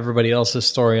 and then everybody else's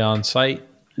story on site.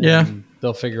 Yeah. And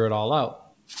they'll figure it all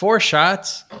out. 4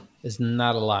 shots is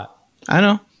not a lot. I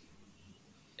know.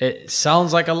 It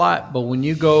sounds like a lot, but when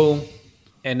you go,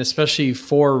 and especially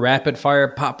 4 rapid fire,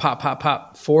 pop, pop, pop,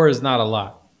 pop, 4 is not a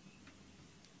lot.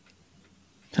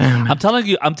 I'm telling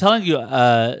you,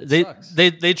 they Sucks.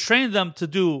 they trained them to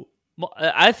do.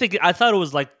 I thought it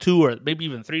was like 2 or maybe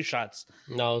even 3 shots.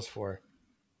 No, it's 4.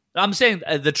 I'm saying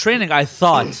the training I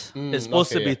thought is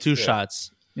supposed okay, to be yeah, 2 yeah.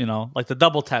 shots. You know, like the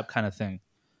double tap kind of thing.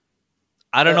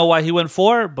 I don't know why he went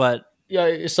 4, but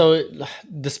Yeah, so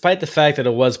despite the fact that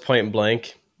it was point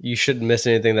blank, you shouldn't miss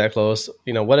anything that close.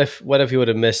 You know, what if he would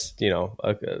have missed, he shot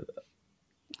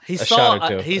saw or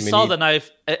two. I mean, saw the knife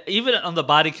even on the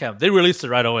body cam. They released it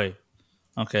right away.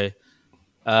 Okay,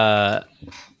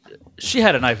 she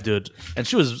had a knife, dude, and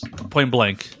she was point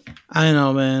blank. I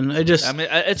know, man. I mean,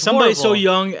 It's somebody so horrible.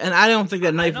 young, and I don't think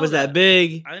that knife know was that that.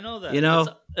 big. I know that. You know?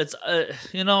 it's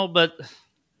but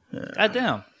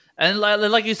goddamn. And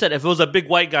like you said, if it was a big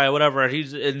white guy or whatever,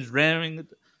 he's ramming.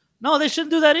 No, they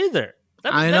shouldn't do that either.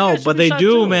 I That know, guy should but be they shot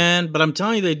do, too. man. But I'm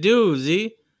telling you, they do,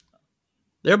 Z.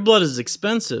 Their blood is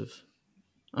expensive.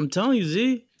 I'm telling you,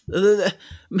 Z.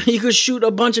 You could shoot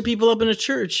a bunch of people up in a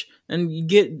church and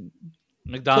get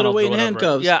McDonald's put away or in whatever.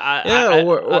 handcuffs. Yeah,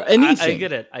 or anything.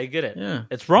 I get it. Yeah.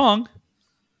 It's wrong.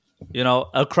 You know,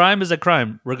 a crime is a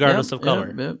crime, regardless Yep, of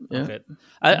color. yeah. Okay.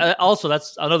 I also,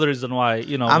 that's another reason why,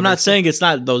 you know. I'm not saying it's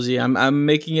not though, Z. I'm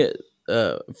making it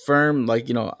firm. Like,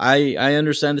 you know, I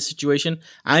understand the situation.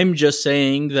 I'm just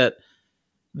saying that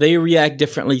they react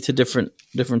differently to different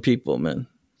people, man.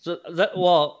 So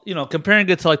well, you know, comparing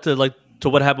it to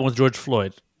what happened with George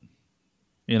Floyd,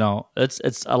 you know, it's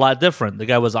a lot different. The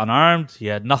guy was unarmed. He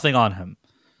had nothing on him,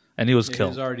 and he was He killed.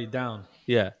 was already down.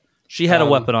 Yeah. She had a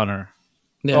weapon on her.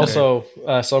 Yeah. Also,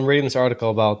 so I'm reading this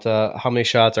article about how many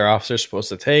shots are officers supposed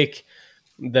to take.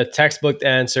 The textbook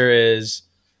answer is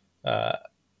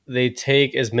they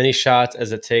take as many shots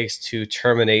as it takes to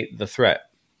terminate the threat.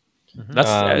 That's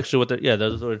actually what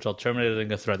that's what it's called,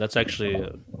 terminating a threat. That's actually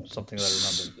something that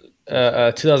I remember.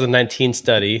 A 2019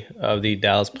 study of the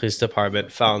Dallas Police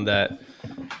Department found that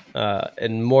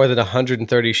in more than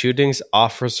 130 shootings,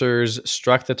 officers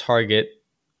struck the target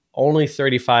only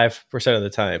 35% of the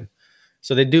time.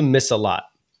 So they do miss a lot.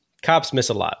 Cops miss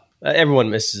a lot.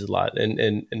 Everyone misses a lot in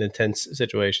intense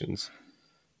situations.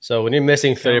 So when you're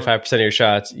missing 35% of your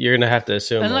shots, you're going to have to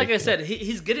assume. And like I said,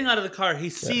 he's getting out of the car.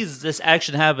 He sees this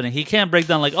action happening. He can't break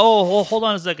down like, oh, hold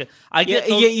on a second. I get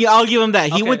Yeah, I'll give him that.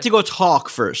 He Okay. went to go talk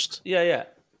first. Yeah.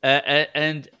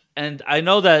 And I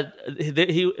know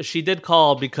that she did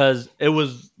call because it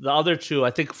was the other two. I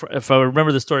think if I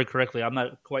remember the story correctly, I'm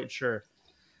not quite sure.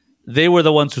 They were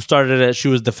the ones who started it. She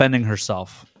was defending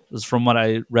herself. This is from what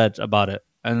I read about it.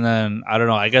 And then I don't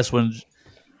know. I guess when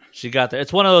she got there,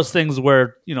 it's one of those things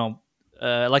where, you know,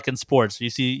 like in sports, you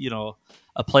see, you know,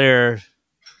 a player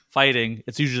fighting,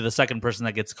 it's usually the second person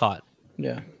that gets caught,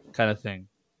 Yeah. kind of thing.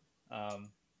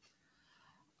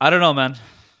 I don't know, man.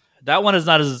 That one is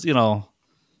not as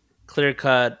clear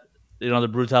cut. The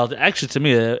brutality. Actually, to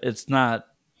me, it's not.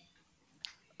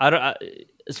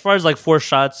 As far as like 4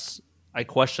 shots, I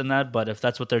question that. But if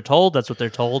that's what they're told, that's what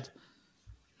they're told.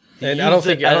 And I don't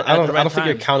think at the right think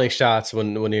you're time. counting shots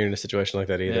when you're in a situation like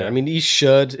that either. Yeah. I mean, you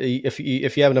should if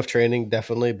you have enough training,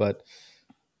 definitely. But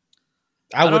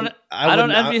I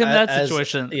don't envy him that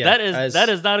situation. Yeah, that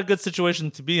is not a good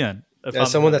situation to be in. As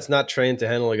someone that's not trained to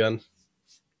handle a gun,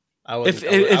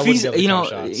 If he's you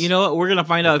know what, we're gonna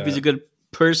find out if he's a good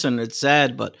person. It's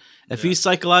sad, but if he's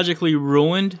psychologically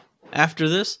ruined after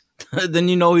this, then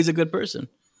he's a good person.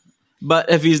 But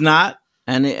if he's not,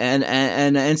 and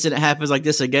an incident happens like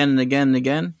this again and again and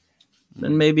again,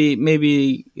 then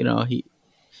maybe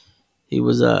he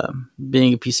was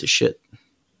being a piece of shit.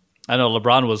 I know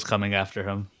LeBron was coming after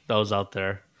him. That was out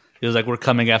there. He was like, "We're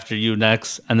coming after you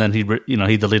next," and then he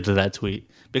deleted that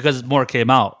tweet because more came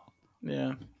out.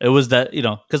 Yeah, it was that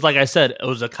because like I said, it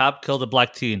was a cop killed a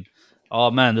black teen.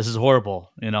 Oh man, this is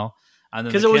horrible. And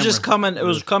because it was just coming. It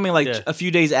was coming like a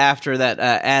few days after that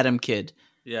Adam kid.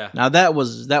 Yeah. Now that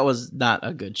was not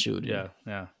a good shooting. Yeah.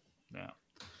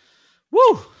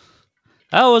 Woo!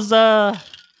 That was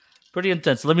pretty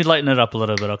intense. Let me lighten it up a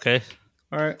little bit, okay?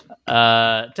 All right.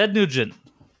 Ted Nugent,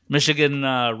 Michigan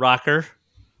rocker,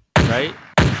 right?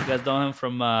 You guys know him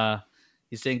from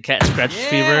he's saying cat scratch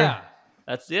fever.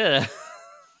 That's He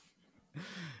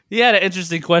had an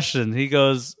interesting question. He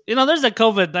goes, there's a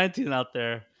COVID-19 out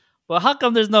there, but how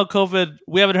come there's no COVID?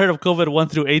 We haven't heard of COVID 1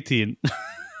 through 18.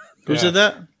 Who said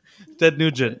that? Ted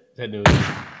Nugent.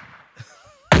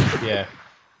 Yeah.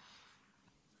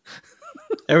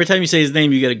 Every time you say his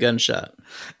name, you get a gunshot.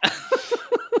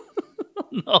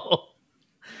 No.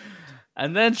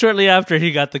 And then shortly after,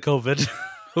 he got the COVID.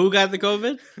 Who got the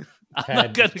COVID?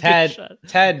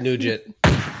 Tad Nugent.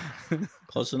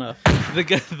 Close enough.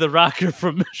 The rocker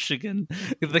from Michigan.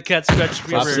 The cat scratch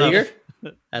Bob fever. Seger?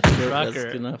 That's good. Rocker. That's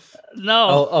good enough. No.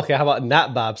 Oh, okay. How about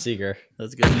not Bob Seger?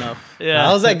 That's good enough. Yeah.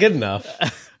 How's that good enough?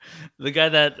 The guy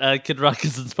that Kid Rock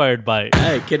is inspired by.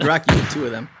 Hey, Kid Rock, you get 2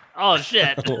 of them. Oh,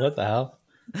 shit. What the hell?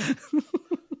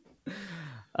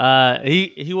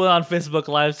 He went on Facebook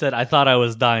Live, said, "I thought I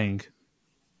was dying."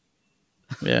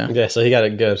 Yeah. Okay, so he got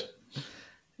it good.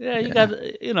 Yeah, he got,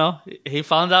 he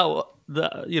found out,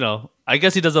 I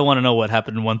guess he doesn't want to know what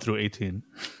happened in 1 through 18.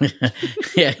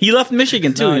 Yeah, he left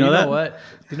Michigan too. No, you know that? What?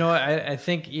 I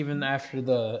think even after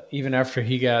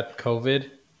he got COVID,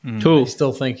 Who? I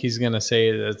still think he's gonna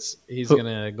say he's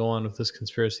gonna go on with his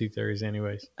conspiracy theories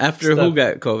anyways. After who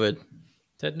got COVID?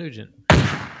 Ted Nugent.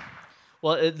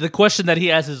 Well, the question that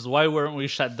he asks is, why weren't we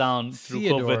shut down through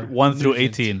Theodore COVID 1 through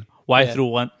Nugent. 18? Why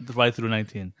through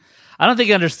 19? I don't think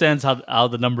he understands how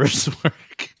the numbers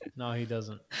work. No, he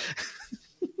doesn't.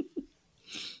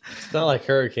 It's not like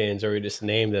hurricanes where we just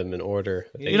name them in order.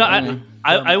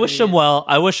 I wish him well.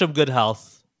 I wish him good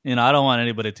health. I don't want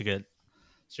anybody to get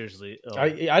seriously ill.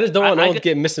 I just don't want anyone to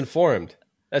get misinformed.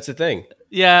 That's the thing.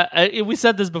 Yeah, we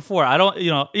said this before. I don't,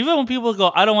 even when people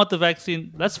go, "I don't want the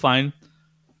vaccine," that's fine.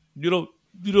 You don't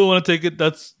want to take it,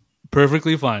 that's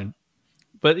perfectly fine.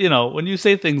 But when you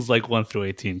say things like 1 through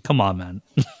 18, come on, man.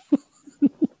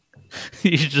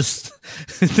 You just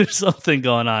there's something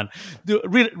going on.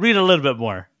 Read a little bit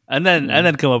more, and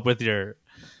then come up with your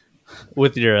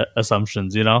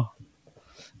assumptions.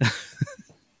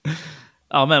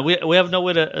 Oh man, we have no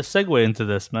way to segue into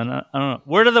this, man. I don't know.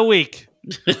 Word of the week.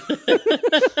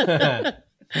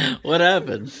 What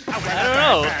happened? I don't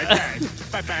know.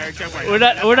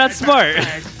 We're not smart.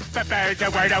 The bird's a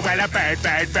word of well a bird,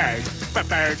 bird, bird. The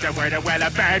bird's a word of well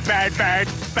a bird, bird, bird.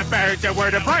 The bird's a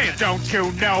word of Brian. Don't you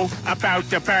know about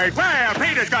the bird? Well,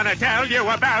 Peter's gonna tell you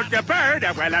about the bird.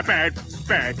 A well a bird,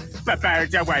 bird. The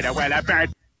bird's a word of well a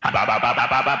bird.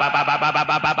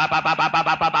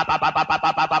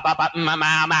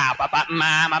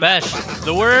 Besh,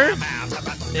 the word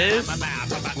is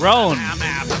grown.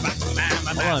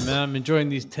 Hold on, man. I'm enjoying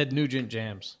these Ted Nugent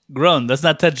jams. Grown. That's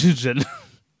not Ted Nugent.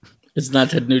 It's not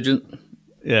Ted Nugent.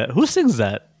 Yeah, who sings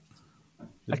that?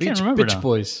 I can't remember Beach now.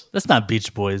 Boys. That's not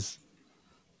Beach Boys.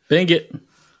 Bing it.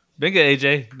 Big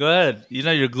AJ, go ahead.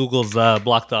 Your Google's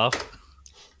blocked off.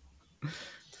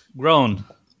 Grown.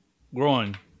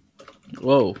 Growing.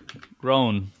 Whoa.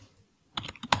 Grown.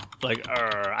 Like,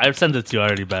 I've sent it to you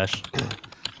already, Bash.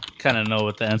 Kind of know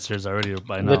what the answer is already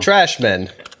by now. The trash men.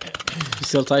 He's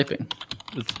still typing.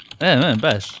 Yeah, man,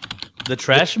 Bash. The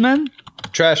Trash Men?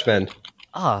 Trash men.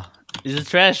 He's a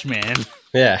trash man.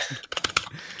 Yeah.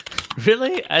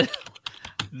 Really?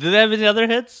 Do they have any other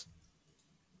hits?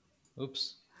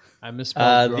 Oops. I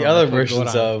misspelled The grown. other I put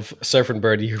versions Goran. of Surf and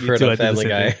Bird you've heard too, I on did the Family same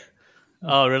Guy. thing.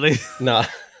 Oh, really? No.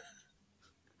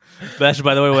 Bash,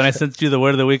 by the way, when I sent you the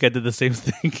word of the week, I did the same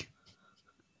thing.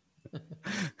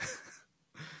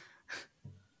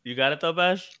 You got it though,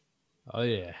 Bash? Oh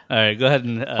yeah. All right, go ahead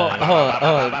and... Oh,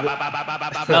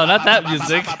 no, not that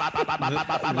music.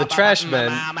 the Trashmen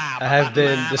have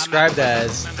been described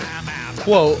as,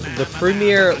 quote, the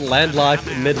premier landlocked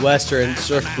Midwestern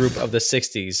surf group of the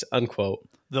 60s, unquote.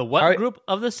 The what All right. group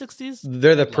of the 60s?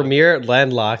 They're the premier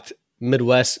landlocked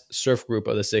Midwest surf group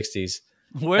of the 60s.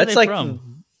 Where are That's they like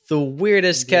from? the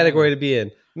weirdest category to be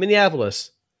in.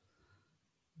 Minneapolis.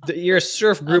 You're a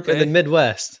surf group in Okay. the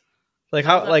Midwest. Like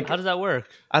how? Like How does that work?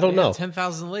 I don't know.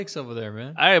 10,000 lakes over there,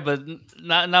 man. All right, but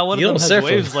not one You of them don't has surf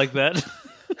waves them. like that.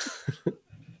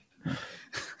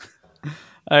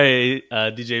 All right,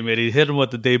 DJ Mitty, hit him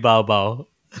with the day bow bow.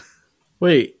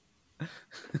 Wait.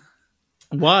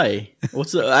 Why?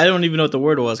 What's the? I don't even know what the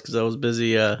word was because I was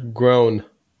busy. Grown.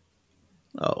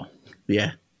 Oh,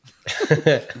 yeah.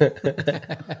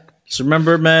 Just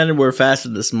remember, man, we're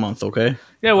fasting this month, okay?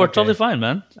 Yeah, we're totally fine,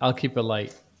 man. I'll keep it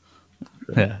light.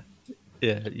 Yeah,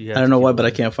 yeah. You have I don't to know keep why, it but I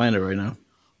light. can't find it right now.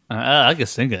 I can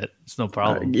sing it. It's no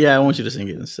problem. Yeah, I want you to sing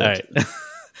it instead. All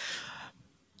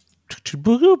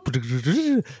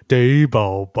right. Day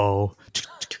bow bow.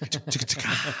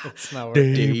 It's not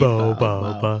working. Day Day bow bow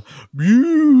bow bow. bow.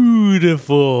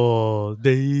 Beautiful.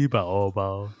 Day bow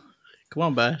bow. Come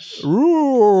on, Bash.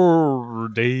 Roar,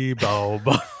 day bow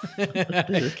bow.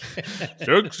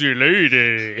 Sexy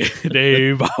lady.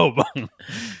 Day bow bow.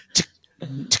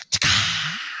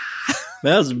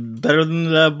 That was better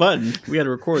than the button. We got to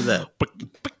record that.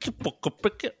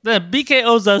 Then BK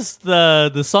owes us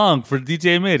the song for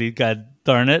DJ Mitty. God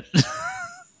darn it.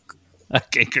 I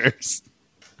can't curse.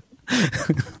 All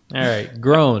right,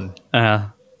 groan.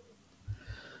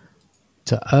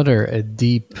 To utter a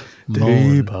deep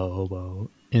moan, bow bow.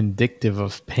 indicative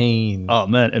of pain, Oh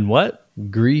man, and what?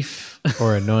 grief,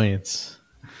 or annoyance.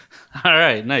 All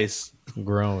right, nice.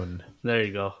 Groan. There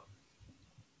you go.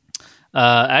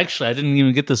 Actually, I didn't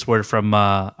even get this word from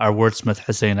our wordsmith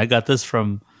Hussein. I got this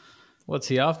from What's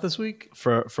he off this week?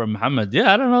 from Muhammad.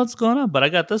 Yeah, I don't know what's going on, but I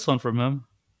got this one from him.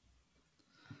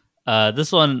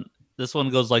 This one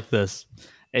goes like this: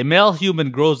 a male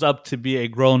human grows up to be a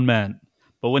grown man,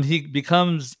 but when he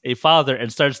becomes a father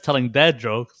and starts telling dad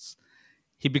jokes,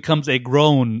 he becomes a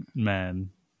grown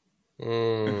man.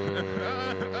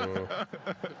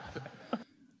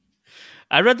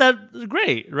 I read that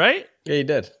great, right? Yeah, you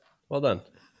did. Well done.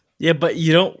 Yeah, but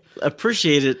you don't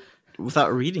appreciate it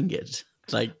without reading it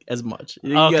like as much.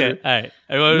 You Okay, gotta- all right.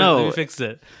 Let No. me fix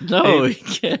it. no, Hey, you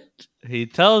can't. he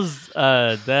tells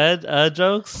dad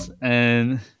jokes,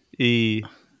 and he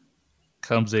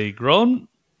becomes a grown.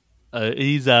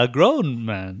 He's a grown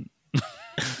man.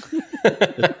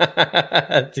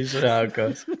 That's usually how it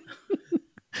goes.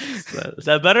 Is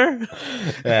that better?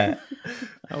 Yeah.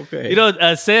 Okay. You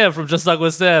know, Sam from Just Talk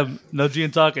with Sam, No G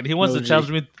and Talking, he wants No to G.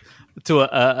 challenge me to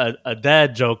a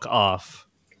dad joke off.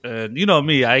 And you know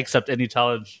me, I accept any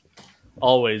challenge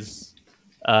always.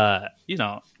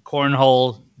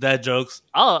 Cornhole, dad jokes.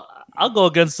 I'll go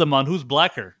against them on who's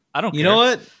blacker. I don't care. You know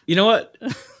what? You know what?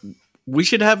 We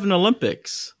should have an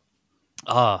Olympics.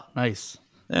 Ah, nice.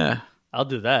 Yeah. I'll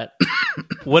do that.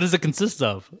 What does it consist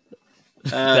of?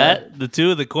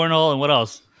 The cornhole, and what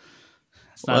else?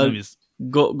 It's not Well, movies.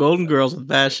 Golden Girls with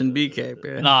Bash and BK.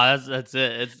 Man. No, that's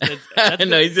it. That's I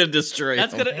know he's gonna destroy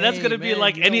That's them. gonna be man,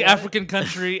 like you know any what? African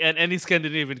country and any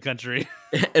Scandinavian country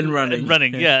and running.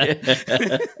 running. Yeah,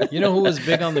 You know who was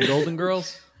big on the Golden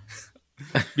Girls?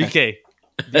 BK.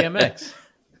 DMX.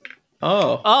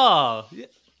 Oh, Oh, yeah.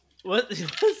 What?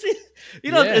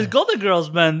 You know, Yeah. as Golden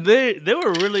Girls, man, they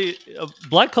were really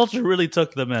black culture really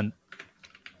took them in.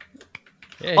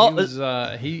 Yeah, Oh, he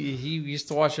was. He used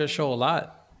to watch that show a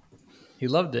lot. He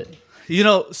loved it. You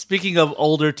know, speaking of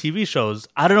older TV shows,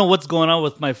 I don't know what's going on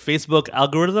with my Facebook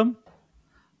algorithm,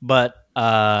 but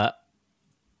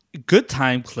Good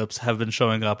Time clips have been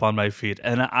showing up on my feed,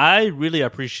 and I really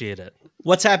appreciate it.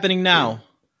 what's happening now?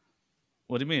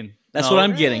 What do you mean? That's No. what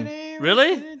I'm getting.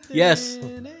 Really? Yes.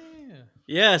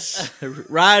 Yes.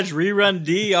 Raj, Rerun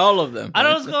D, all of them. I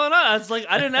don't know what's going on. It's like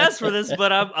I didn't ask for this,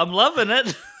 but I'm loving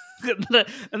it.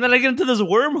 And then I get into this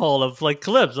wormhole of like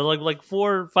clips, like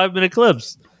 4 or 5 minute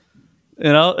clips.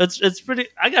 You know, it's pretty.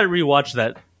 I got to rewatch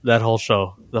that whole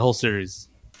show, the whole series.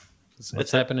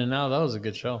 What's happening now? That was a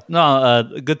good show. No,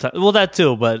 Good Time. Well, that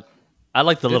too, but I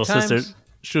like the Good little Times? sister.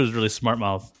 She was really smart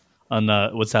mouth on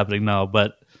what's happening now,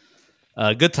 but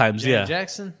Good Times, Janet yeah.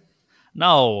 Jackson.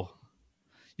 No,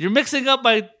 you're mixing up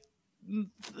my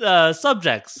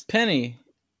subjects. Penny.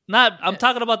 Not. I'm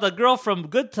talking about the girl from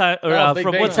Good Time or Big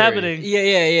from Bang What's Theory. Happening.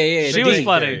 Yeah. She was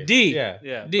funny. D. Yeah.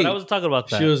 Yeah, D. but I wasn't talking about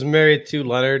that. She was married to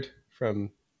Leonard from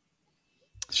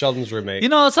Sheldon's roommate. You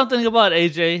know something about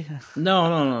AJ?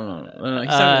 No. He's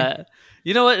talking-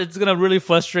 You know what? It's gonna really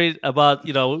frustrate about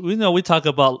we talk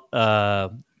about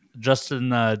Justin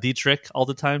Dietrich all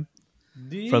the time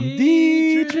from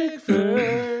Dietrich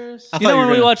first. I You know thought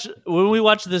when you were we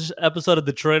watch this episode of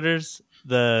Detroiters,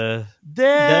 the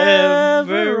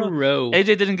Devereaux.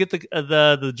 AJ didn't get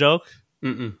the joke.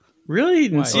 Really? You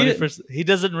didn't see When it? he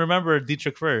doesn't remember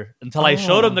Dietrich Fur until I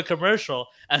showed him the commercial,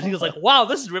 and he was like, "Wow,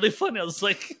 this is really funny." I was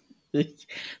like,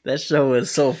 That show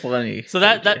is so funny. "So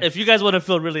that if you guys want to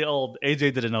feel really old,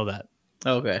 AJ didn't know that."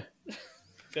 Okay.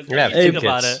 'Cause Yeah, if you think kids.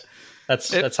 about it.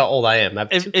 That's how old I am. I have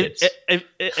two kids.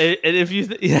 If you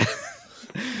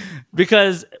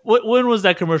because when was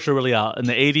that commercial really out? In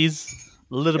the 80s,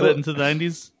 a little bit into the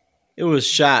 90s. It was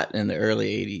shot in the early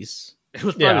 80s. It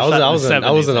was Yeah, probably I shot in the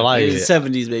 70s, wasn't alive Maybe yet.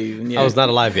 70s, maybe even. Yeah. I was not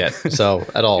alive yet, so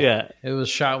at all. Yeah. It was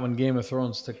shot when Game of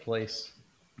Thrones took place.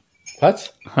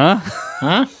 What?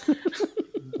 Huh?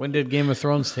 When did Game of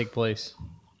Thrones take place?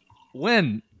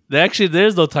 When? There's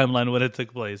no timeline when it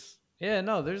took place. Yeah,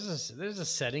 no, there's a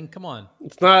setting. Come on.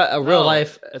 It's not a real No,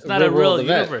 life. It's not a real world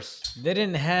event. universe. They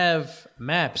didn't have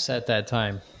maps at that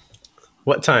time.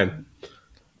 What time?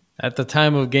 At the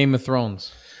time of Game of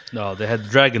Thrones. No, they had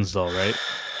dragons though, right?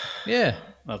 Yeah.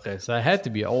 Okay. So I had to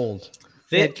be old.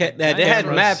 They They had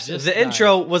was maps. just The died.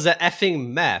 intro was an effing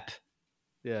map.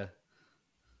 Yeah.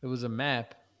 It was a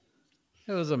map.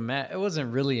 It was a map. It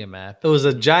wasn't really a map. It was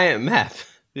a giant map.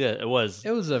 Yeah, it was.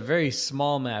 It was a very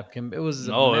small map. It was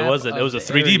a No, it map wasn't. It of was a the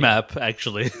 3D area. map,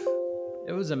 actually.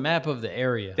 It was a map of the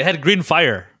area. They had green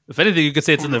fire. If anything, you could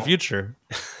say it's in the future.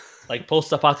 Like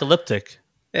post-apocalyptic.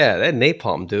 Yeah, they had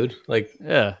napalm, dude. Like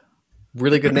Yeah.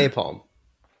 really good napalm.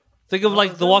 Think of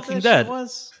like The Walking Dead.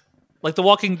 Like The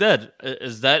Walking Dead.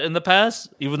 Is that in the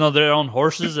past? Even though they're on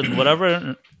horses and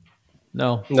whatever?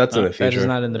 No, That's in the that future. is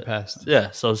not in the past.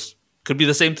 Yeah, so could be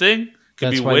the same thing. Could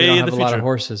That's be why they way don't in have the a lot of future.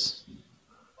 horses.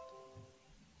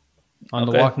 On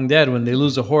Okay. The Walking Dead, when they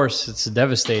lose a horse, it's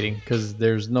devastating because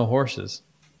there's no horses.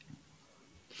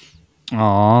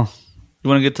 Aw. You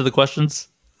want to get to the questions?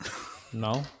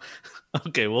 No.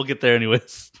 Okay, we'll get there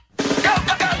anyways.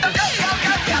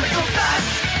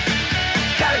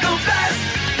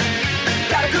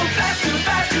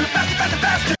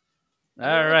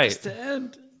 All right.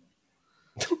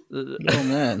 Oh,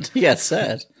 man. He got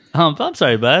sad. I'm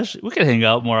sorry, Bash. We can hang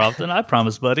out more often. I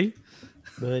promise, buddy.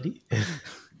 Buddy.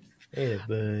 Hey,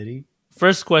 buddy.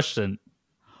 First question.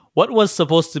 What was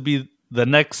supposed to be the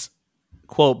next,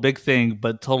 quote, big thing,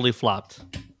 but totally flopped?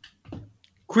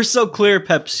 Crystal clear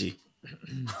Pepsi.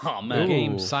 Oh, man.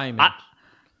 Game Simon.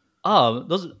 Oh,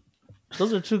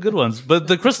 those are two good ones. But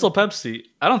the Crystal Pepsi,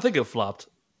 I don't think it flopped.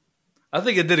 I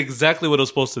think it did exactly what it was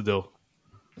supposed to do.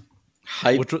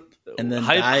 Hype. Which was, And then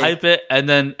hype it, and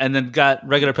then got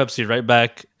regular Pepsi right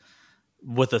back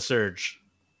with a surge.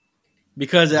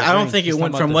 Because I don't drink. think it He's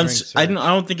went talking from about one. the drink, I sir.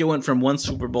 don't think it went from one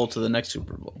Super Bowl to the next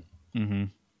Super Bowl.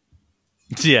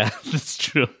 Yeah, that's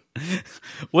true.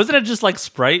 Wasn't it just like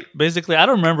Sprite, basically? I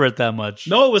don't remember it that much.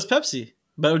 No, it was Pepsi,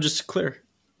 but it was just clear.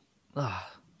 How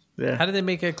Yeah. did they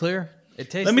make it clear? It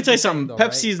tastes. Let me tell you something.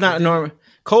 Pepsi is not normal.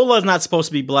 Cola is not supposed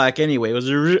to be black anyway. It was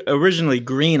originally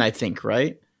green, I think,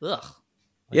 right? Ugh.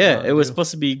 Yeah, it was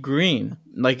supposed to be green,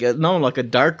 like a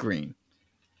dark green.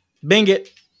 Bing it,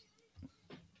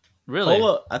 Really?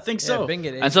 Cola. I think so.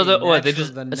 And so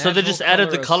they just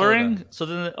added the coloring. So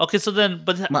then,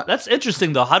 but that's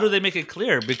interesting though. How do they make it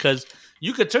clear? Because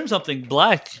you could turn something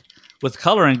black with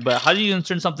coloring, but how do you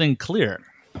turn something clear?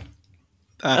 I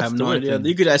That's have the no weird idea. thing.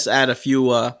 You could just add a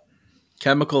few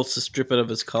chemicals to strip it of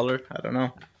its color. I don't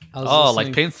know. Oh,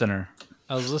 like paint thinner.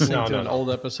 I was listening to an old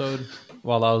episode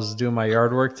while I was doing my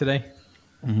yard work today,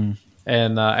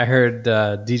 and I heard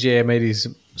DJ Amadi's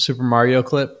Super Mario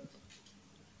clip.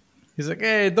 He's like,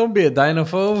 "Hey, don't be a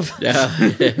dinophobe." Yeah.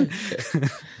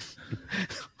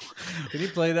 Can you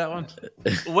play that one?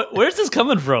 Where's this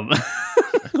coming from?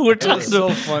 We're It was talking so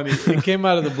funny. It came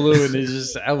out of the blue, and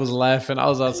I was laughing. I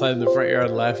was outside in the front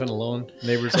yard laughing alone.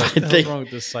 Neighbors like, "What's think- wrong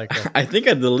with this psycho?" I think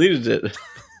I deleted it.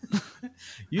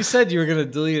 You said you were gonna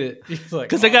delete it. He's like,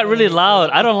 because it got really loud.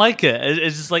 I don't like it.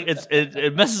 It's just like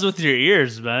it messes with your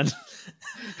ears, man.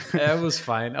 Yeah, it was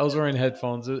fine. I was wearing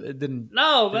headphones. It didn't.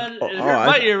 No, man, it hurt I-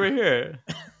 my ear right here.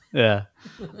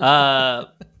 Yeah.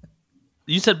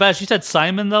 You said Bash. You said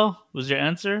Simon though. Was your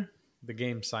answer? The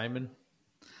game Simon.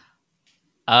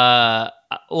 Well,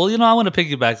 I want to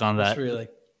piggyback on That's that. where you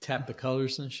like tap the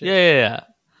colors and shit. Yeah.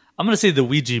 I'm gonna say the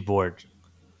Ouija board.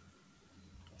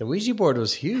 The Ouija board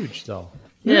was huge, though.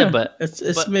 Yeah, but it's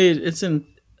but- in.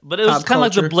 But it was Pop kind of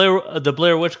like culture. the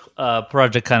Blair Witch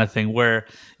Project kind of thing, where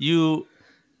it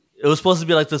was supposed to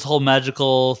be like this whole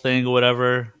magical thing or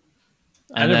whatever.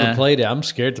 I never played it. I'm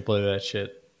scared to play that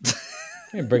shit.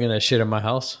 I ain't bringing that shit in my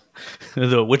house.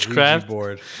 The witchcraft Ouija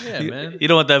board. Yeah, man. You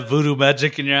don't want that voodoo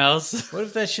magic in your house. What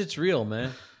if that shit's real,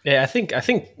 man? Yeah, I think.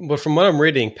 But from what I'm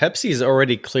reading, Pepsi is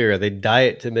already clear. They dye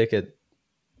it to make it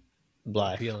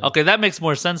black. Appealing. Okay, that makes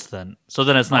more sense then. So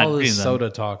then it's not All green. this Then. soda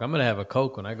talk. I'm gonna have a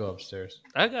Coke when I go upstairs.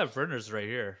 I got Verner's right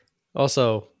here.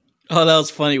 Also, Oh, that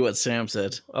was funny what Sam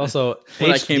said when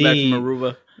I came back from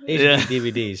Aruba. HD Yeah.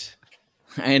 DVDs.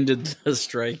 I ended the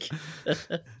strike.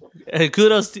 Hey,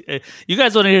 kudos to you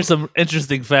guys. Want to hear some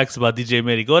interesting facts about DJ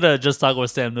Mitty? Go to Just Talk with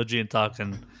Sam, No G and Talk,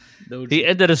 and he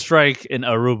ended a strike in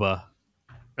Aruba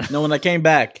No, when I came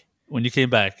back, when you came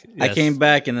back. I Yes. came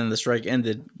back and then the strike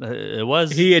ended. It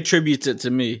was He attributes it to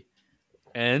me.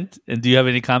 and do you have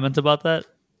any comment about that?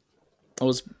 It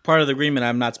was part of the agreement.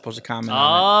 I'm not supposed to comment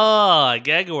on Oh,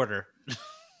 gag order.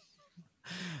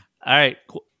 All right.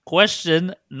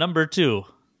 Question number 2.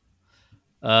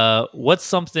 What's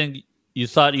something you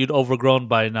thought you'd overgrown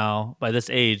by this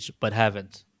age, but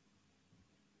haven't?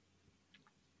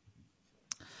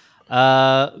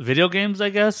 Video games, I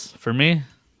guess, for me.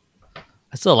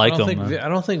 I still like them. I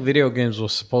don't think video games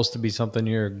was supposed to be something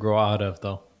you grow out of,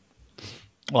 though.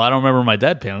 Well, I don't remember my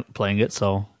dad playing it,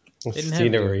 so They didn't You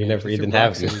have never video games. you They threw didn't have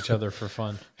rocks at to. each other for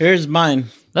fun. it. Here's mine.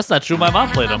 that's not true. My mom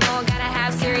played them.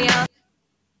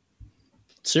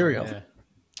 Cereal. Yeah.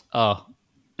 Oh,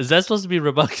 is that supposed to be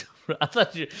Rebecca? I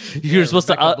thought you were supposed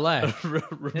Rebecca to Black.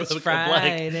 Rebecca It's Black.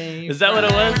 Friday. Is that what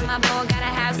it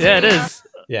was? Yeah, it is.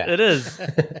 Yeah. It is.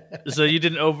 So you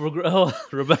didn't overgrow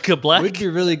Rebecca Black? We'd be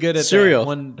really good at Cereal.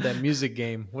 that music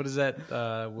game. What is that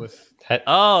with?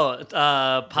 Oh, Did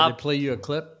Pop. they play you a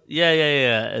clip? Yeah.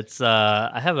 It's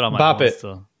I have it on my Bop phone It.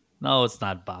 still. No, it's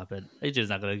not Bop It. AJ's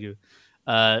not gonna give.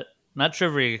 Not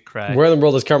Trivia Crack. Where in the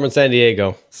world is Carmen San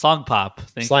Diego? Song Pop.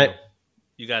 Thank Slime. you.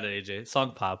 You got it, AJ.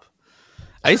 Song Pop.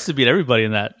 I used to beat everybody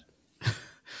in that.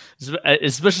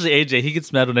 Especially AJ. He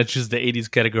gets mad when I choose the 80s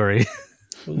category.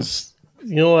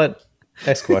 You know what?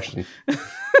 Next question.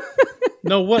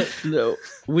 No, what? No,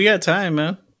 we got time,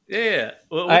 man. Yeah.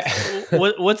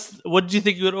 What do you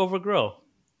think you would overgrow?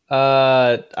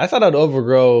 I thought I'd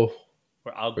overgrow.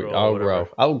 Or outgrow? or whatever.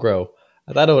 Outgrow.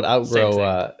 I thought I would Same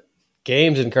outgrow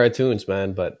games and cartoons,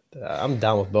 man. But I'm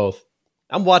down with both.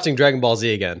 I'm watching Dragon Ball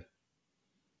Z again.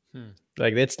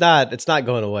 Like it's not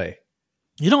going away.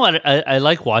 You know what I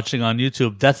like watching on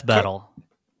YouTube? Death Battle.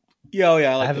 Yeah, I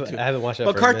I like it haven't, too. I haven't watched that.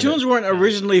 But for a cartoons minute. weren't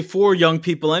originally for young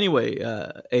people anyway,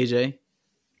 AJ.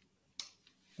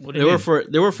 What do They you were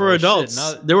mean? for shit, adults.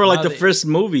 now- they were like now the they- first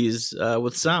movies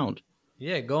with sound.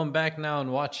 Yeah, going back now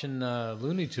and watching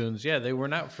Looney Tunes. Yeah, they were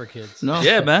not for kids. No,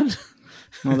 Yeah, man.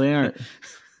 no, they aren't.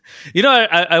 You know,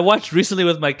 I watched recently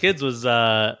with my kids was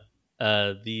the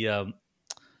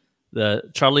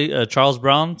Charles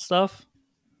Brown stuff.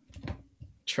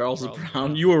 Charles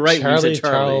Brown. You were right when you said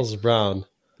Charlie. Charles Brown.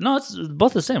 No, it's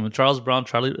both the same. Charles Brown,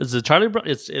 Charlie. Is it Charlie Brown?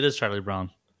 It is Charlie Brown.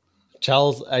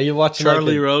 Charles, are you watching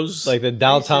Charlie like Rose. the serious?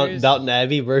 Downton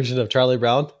Abbey version of Charlie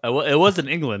Brown? It was in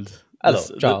England. Hello,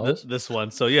 this, Charles. This one.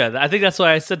 So yeah, I think that's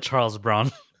why I said Charles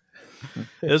Brown.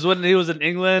 It was when he was in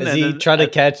England. Is and he then- trying to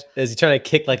catch? Is he trying to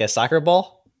kick like a soccer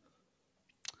ball?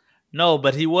 No,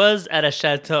 but he was at a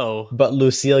chateau. But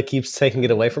Lucille keeps taking it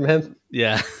away from him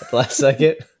Yeah. at the last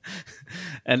second.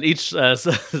 And each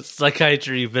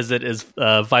psychiatry visit is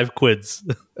 5 quids.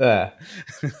 But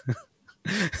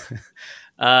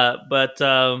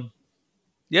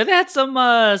yeah, they had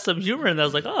some humor, and I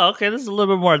was like, oh, okay, this is a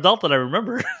little bit more adult than I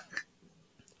remember.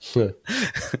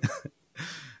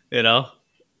 You know,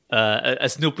 a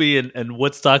Snoopy and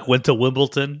Woodstock went to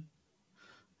Wimbledon.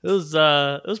 It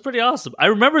was pretty awesome. I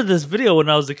remember this video when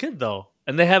I was a kid though,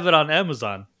 and they have it on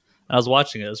Amazon. I was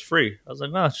watching it; it was free. I was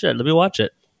like, oh shit, let me watch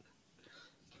it.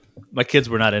 My kids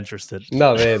were not interested.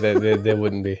 No, they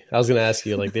wouldn't be. I was going to ask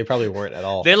you, like they probably weren't at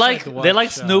all. They like to watch,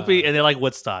 Snoopy and they like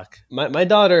Woodstock. My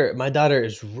daughter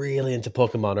is really into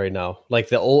Pokemon right now. Like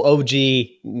the old OG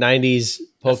 90s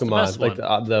That's the Pokemon, best like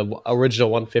one. the original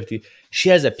 150. She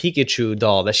has a Pikachu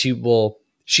doll that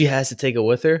she has to take it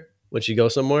with her when she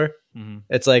goes somewhere. Mm-hmm.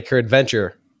 It's like her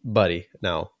adventure buddy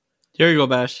now. Here you go,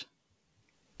 Bash.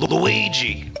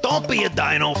 Luigi, don't be a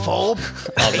dinophobe.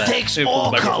 It takes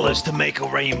all colors to make a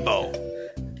rainbow.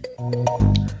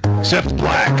 Except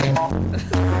black.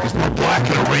 There's no black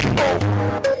in a rainbow.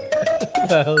 What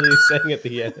the hell are you saying at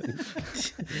the end?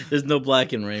 There's no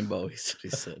black in rainbow. He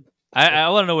said. I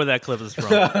want to know where that clip is from.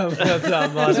 That's from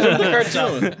the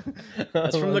cartoon.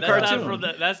 That's from the cartoon.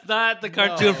 That's not the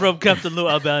cartoon from Captain Lou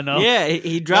Albano. Yeah,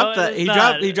 he dropped he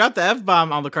dropped the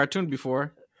F-bomb on the cartoon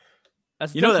before.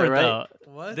 That's you know that, different, right?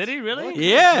 though. What? Did he really?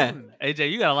 Yeah.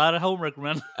 AJ, you got a lot of homework,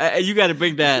 man. You got to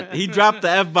bring that. He dropped the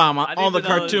F-bomb on the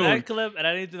cartoon. That clip, and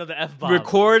I need to know the F-bomb.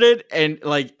 Recorded, and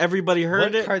like everybody heard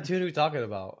What it. cartoon are we talking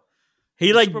about?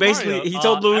 He like Super basically Mario. he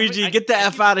told Luigi, "Get the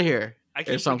F out of here." I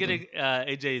keep forgetting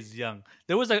AJ's young.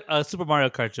 There was a Super Mario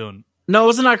cartoon. No, it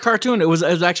wasn't a cartoon. It was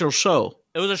an actual show.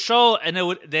 It was a show, and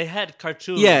they had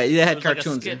cartoons. Yeah, they had it was cartoons.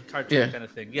 like a skit cartoon kind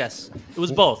of thing. Yes, it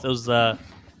was both. It was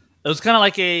kind of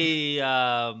like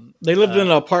a. They lived in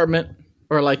an apartment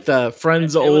or like the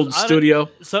friend's old studio.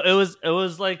 So it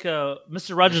was like a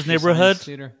Mr. Rogers'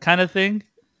 Neighborhood kind of thing,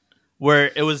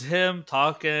 where it was him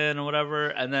talking or whatever,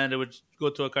 and then it would go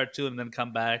to a cartoon and then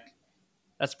come back.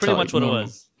 That's pretty much what it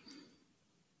was.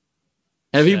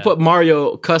 And if you put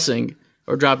Mario cussing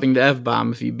or dropping the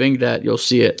F-bomb, if you bing that, you'll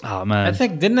see it. Oh, man.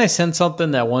 Didn't I send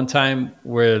something that one time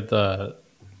where the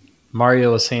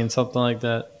Mario was saying something like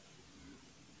that?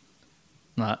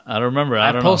 I don't remember.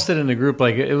 I posted in the group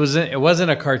like it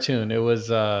wasn't a cartoon. It was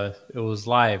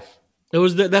live. It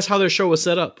was that's how their show was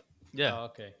set up. Yeah. Oh,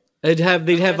 okay. They'd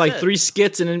have like 3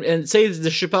 skits and say it's the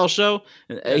Chappelle show,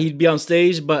 he'd be on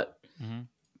stage, but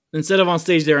instead of on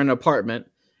stage, they're in an apartment.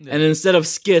 Yeah. And instead of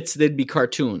skits, they'd be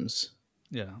cartoons.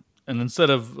 Yeah. And instead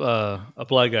of a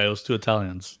black guy, it was 2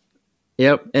 Italians.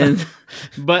 Yep. And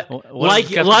but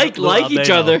like each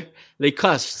other, they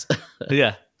cussed.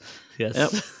 Yeah.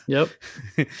 Yes. Yep.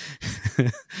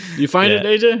 You find it,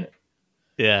 AJ?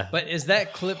 Yeah. But is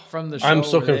that clip from the show? I'm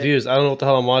so confused. I don't know what the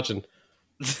hell I'm watching.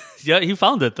 Yeah, he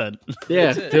found it then.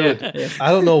 Yeah, dude. Yeah. I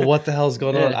don't know what the hell's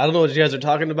going on. I don't know what you guys are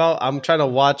talking about. I'm trying to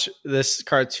watch this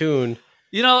cartoon.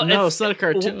 You know, no, it's not a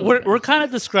cartoon. We're kind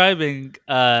of describing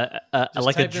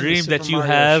like a dream that you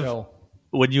have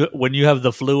when you have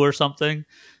the flu or something,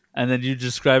 and then you're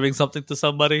describing something to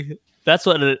somebody. That's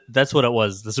what it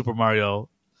was. The Super Mario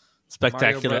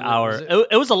Spectacular Hour.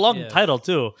 It was a long title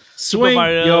too. Swing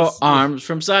your arms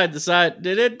from side to side.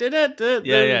 Yeah. Mario. It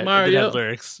did have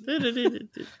lyrics.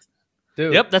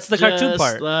 Dude, yep, that's the cartoon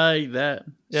part. Like that.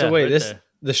 Yeah, so wait,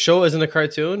 the show isn't a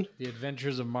cartoon? The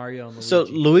Adventures of Mario and Luigi. So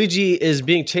Luigi is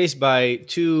being chased by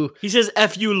 2... He says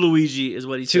F you, Luigi, is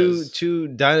what he says. Two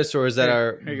dinosaurs that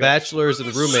are bachelors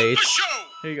and roommates.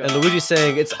 Here you go. And Luigi's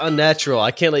saying, it's unnatural. I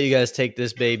can't let you guys take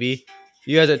this, baby.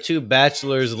 You guys are 2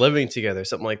 bachelors living together.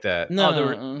 Something like that.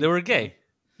 No, they were gay.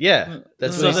 Yeah,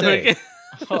 that's what he's saying.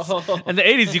 In the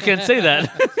 80s, you can't say that.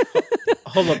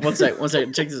 Hold up, one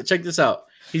second. Check this out.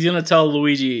 He's going to tell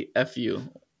Luigi F you.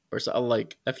 Or so,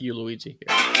 like F you, Luigi. Here.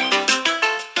 Time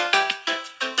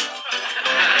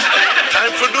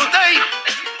for a new day.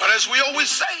 But as we always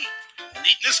say,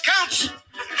 neatness counts.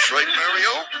 That's right,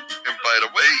 Mario. And by the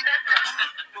way,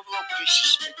 a little piece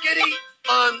of spaghetti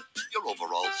on your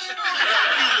overalls. You,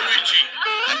 Luigi.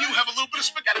 And you have a little bit of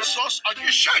spaghetti sauce on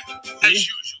your shirt, as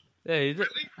usual. Yeah, he did.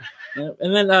 Yep.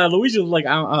 And then Luigi was like,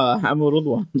 I'm a little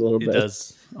one. A little bit. He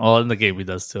does. Well, in the game, he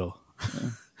does too. Yeah.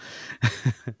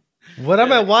 What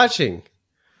am I watching?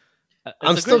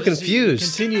 I'm still confused.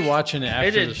 Continue watching it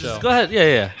after the show. Just go ahead.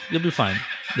 Yeah. You'll be fine.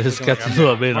 This is Captain Lou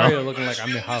Albano. Mario looking like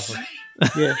I'm the house.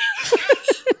 Yeah.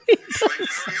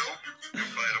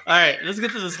 All right, let's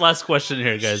get to this last question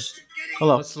here, guys.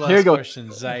 Hold on. What's the last Here you go.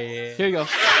 question, Zaire? Here you go. Luigi.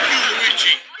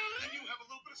 And you have a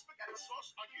little bit of spaghetti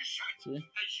sauce on your shirt,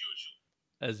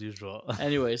 as usual. As usual.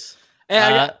 Anyways. Hey, I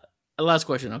got a last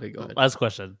question. Okay, go ahead. Last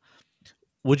question.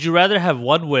 Would you rather have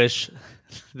 1 wish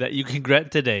that you can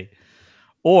grant today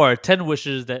or 10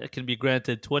 wishes that can be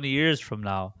granted 20 years from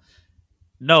now?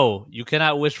 No, you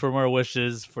cannot wish for more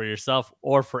wishes for yourself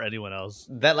or for anyone else.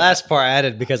 That last part I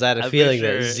added because I had a feeling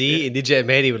that Z and DJ and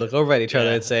Mandy would look over at each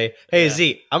other and say, hey,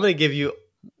 Z, I'm going to give you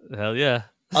Hell yeah.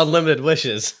 unlimited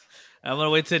wishes. I'm going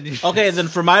to wait 10 years. Okay, then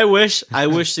for my wish, I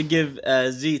wish to give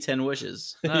Z 10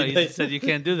 wishes. No, you said you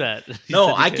can't do that.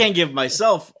 No, I can't give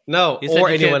myself. No, or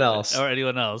anyone else. Or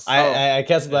anyone else. I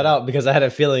canceled that out because I had a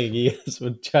feeling you guys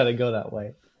would try to go that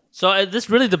way. So this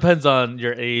really depends on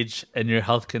your age and your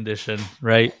health condition,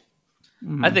 right?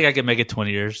 I think I can make it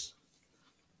 20 years.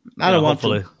 I don't want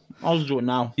to. I'll just do it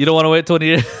now. You don't want to wait 20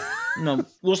 years? No,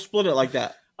 we'll split it like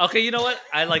that. Okay, you know what?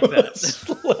 I like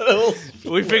that.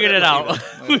 We figured it out.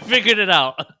 We figured it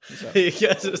out. You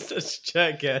guys are such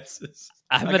jackasses.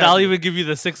 I'll even give you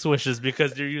the 6 wishes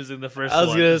because you're using the first one.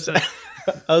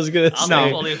 I was gonna I'll say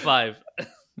give only 5.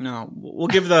 No, we'll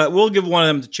give one of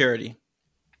them to charity.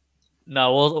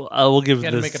 No, we'll give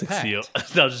gotta this make a 6 to you.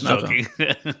 pact. No, I'm just joking.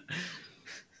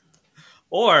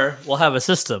 Or we'll have a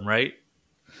system, right?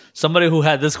 somebody who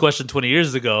had this question 20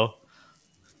 years ago,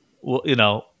 well,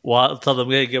 we'll tell them,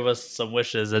 hey, give us some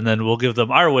wishes, and then we'll give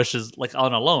them our wishes like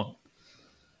on a loan,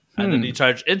 and then you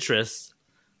charge interest,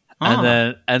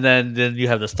 and then you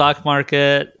have the stock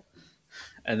market,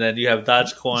 and then you have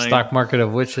Dogecoin, Stock market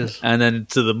of witches. and then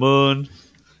to the moon,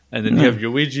 and then you have your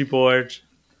Ouija board,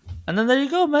 and then there you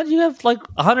go, man. You have like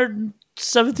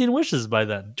 117 wishes by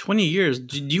then. 20 years.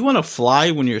 Do you want to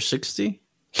fly when you're 60?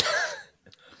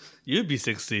 You'd be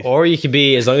 60. Or you could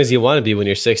be as long as you want to be when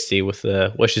you're 60 with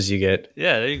the wishes you get.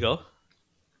 Yeah, there you go.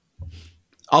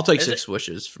 I'll take 6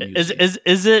 wishes from you.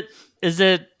 Is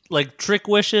it like trick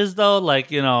wishes though?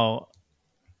 Like,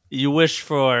 you wish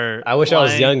for I wish I was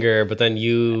flying. younger, but then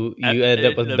you ended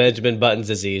up with Benjamin Button's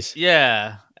disease.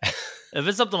 Yeah. If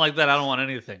it's something like that, I don't want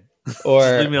anything. Or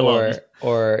Just leave me alone.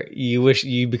 or you wish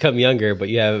you become younger, but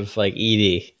you have like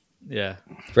ED Yeah.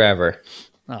 forever.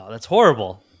 Oh, that's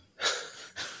horrible.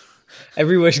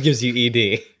 Every wish gives you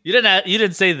ED. You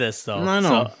didn't say this though. No.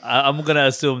 So I'm gonna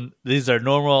assume these are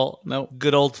normal,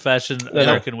 good old fashioned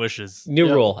American wishes. New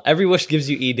rule: every wish gives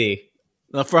you ED.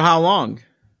 Now, for how long?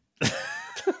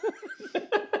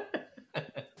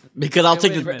 Because I'll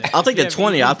take the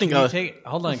 20. I think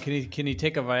hold on. Can you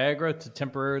take a Viagra to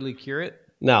temporarily cure it?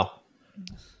 No.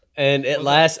 And it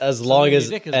lasts as long your as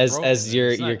dick is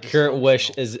broken. your current wish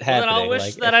is Well, happening. then I'll wish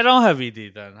Like, that I don't have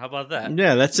ED. Then how about that?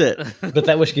 Yeah, that's it. but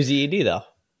that wish gives you ED though.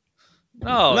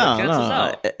 No, it cancels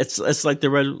out. It's like the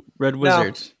red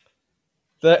wizards.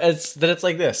 It's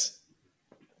like this.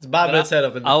 It's bobbing its head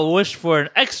up. I'll wish for an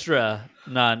extra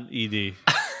non-ED.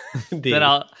 then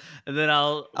I'll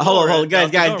Hold on,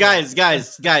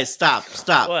 guys,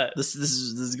 stop. What? This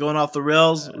is going off the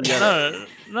rails. We No.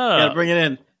 gotta bring it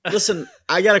in. Listen,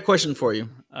 I got a question for you.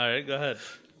 All right, go ahead.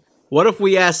 What if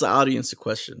we ask the audience a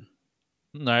question?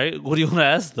 All right, what do you want to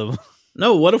ask them?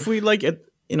 No, what if we at the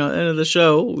end of the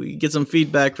show we get some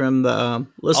feedback from the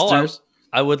listeners?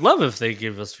 I would love if they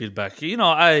give us feedback. They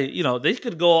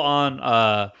could go on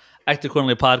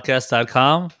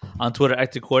actaccordinglypodcast.com, on Twitter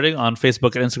actaccording, on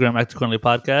Facebook and Instagram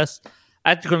actaccordinglypodcast,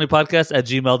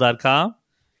 actaccordinglypodcast@gmail.com.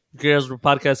 Girls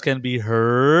podcast can be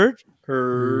heard.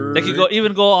 They could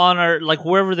even go on our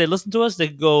wherever they listen to us. They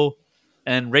could go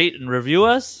and rate and review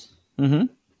us. And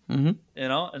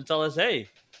tell us, hey,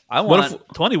 I want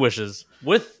 20 wishes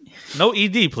with no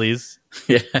ED, please.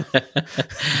 Yeah.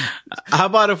 How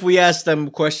about if we ask them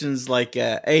questions like,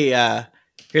 hey,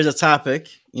 here's a topic,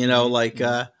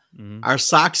 are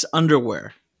socks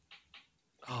underwear?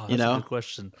 Oh, that's a good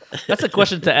question. That's a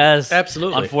question to ask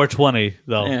Absolutely. on 420,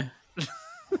 though. Yeah.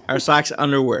 Are socks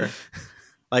underwear?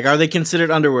 Like, are they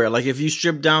considered underwear? Like, if you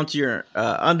strip down to your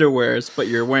underwears, but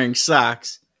you're wearing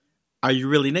socks, are you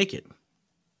really naked?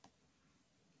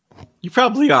 You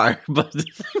probably are, but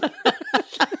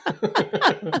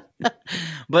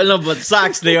but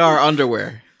socks, they are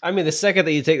underwear. I mean, the second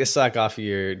that you take the sock off of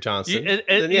your Johnson,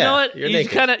 then you know what? you're You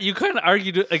naked. kind of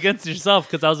argued against yourself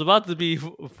because I was about to be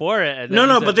for it. And then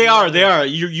No, you but said they are.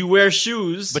 You wear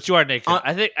shoes, But you are naked.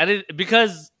 I think I didn't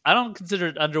because I don't consider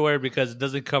it underwear because it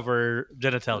doesn't cover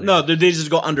genitalia. no, they just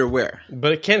go underwear.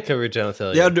 But it can't cover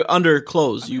genitalia. They under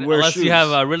clothes. You wear unless shoes. you have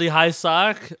a really high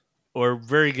sock or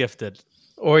very gifted.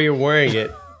 Or you're wearing it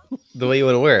the way you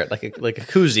want to wear it, like a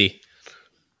koozie.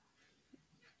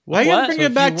 Why you gotta bring So it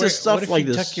if back you to wear- stuff what if like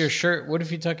you this? Tuck your shirt. What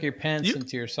if you tuck your pants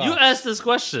into your socks? You asked this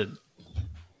question.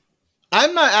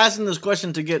 I'm not asking this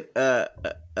question to get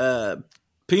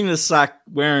penis sock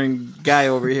wearing guy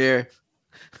over here.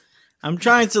 I'm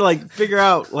trying to figure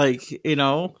out what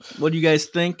do you guys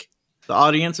think, the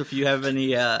audience? If you have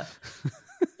any, I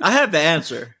have the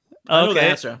answer. I know the Okay.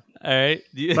 answer, All right.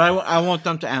 but I want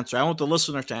them to answer. I want the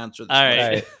listener to answer this. All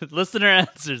right. Listener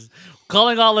answers.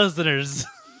 Calling all listeners.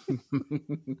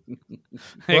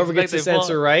 Whoever gets Expect this they fall-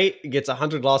 answer right gets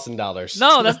 $100 Lawson dollars.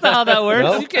 No, that's not how that works.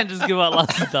 No? You can't just give out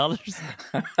lots of dollars.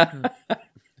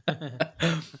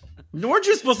 Weren't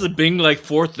you supposed to bing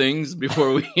 4 things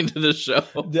before we into the show?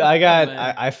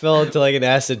 I fell into an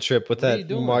acid trip with are you that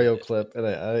doing? Mario clip, and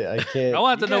I can't. I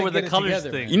want to You know gotta where the get it colors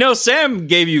together, thing. man. Sam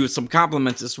gave you some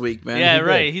compliments this week, man. Yeah, did.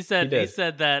 right. He said did.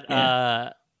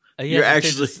 that he You're has to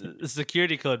actually- change the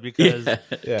security code because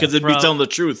because it'd be From- telling the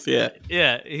truth. Yeah,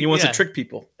 he he wants to trick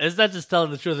people. It's not just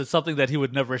telling the truth. It's something that he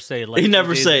would never say. Like He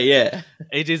never AJ's say, yeah,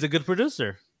 AJ's a good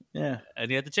producer, yeah.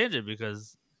 and he had to change it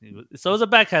because. So it was a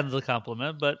backhanded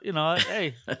compliment, but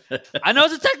hey, I know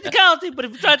it's a technicality, but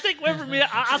if you try to take away from me,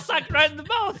 I'll sock you right in the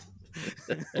mouth.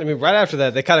 I mean, right after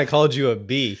that, they kind of called you a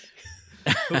B.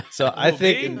 So I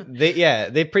think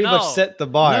they pretty much set the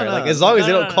bar. No, as long as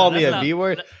they No, don't call me that's a not- B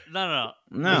word. No.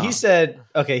 No, BK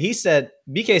said,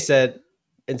 BK said,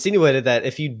 insinuated that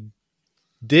if you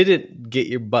didn't get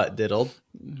your butt diddled.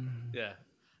 Yeah.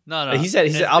 No. He said,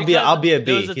 It's I'll be a B.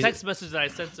 There was a text message that I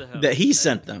sent to him. That he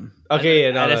sent them. Okay,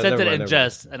 and I sent it in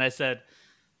jest, and I said,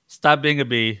 "Stop being a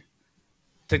B.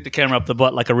 Take the camera up the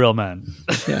butt like a real man."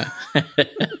 Yeah.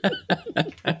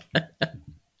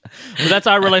 But that's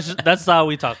our relationship. That's how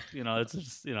we talk. It's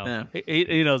just Yeah.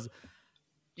 he knows.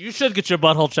 You should get your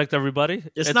butthole checked, everybody.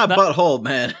 It's not butthole,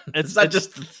 man. It's not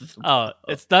just. It's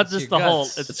not just the hole.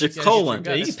 It's your colon.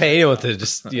 Yeah, you can pay anyone to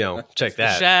just check the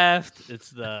that. shaft. It's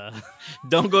the.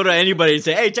 Don't go to anybody and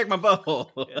say, "Hey, check my butthole."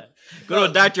 Yeah. Go to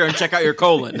a doctor and check out your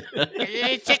colon.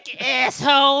 Check your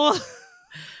asshole.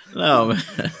 No,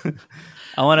 man.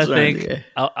 I want to thank.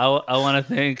 I want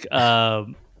to thank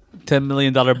 $10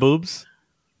 million boobs.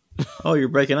 Oh, you're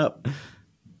breaking up.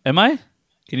 Am I?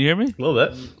 Can you hear me? A little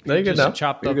bit. No, you're good now.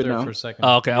 Chopped You're up good there now. for a second.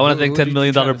 Oh, okay. I want to thank $10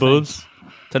 million boobs.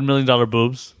 $10 million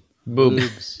boobs.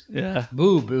 Boobs. Yeah.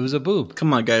 Boob. It was a boob.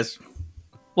 Come on, guys.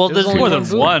 Well, There's there's only more than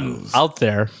one boob. one out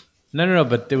there. No.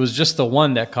 But it was just the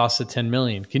one that costed $10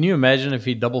 million. Can you imagine if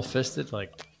he double fisted?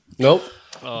 Like, Nope.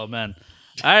 Oh man!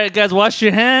 All right, guys, wash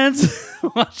your hands,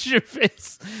 wash your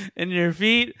face and your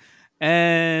feet,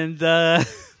 and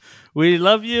we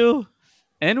love you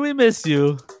and we miss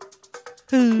you.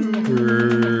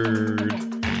 Herd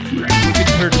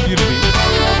immunity.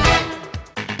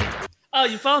 Oh,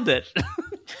 you found it.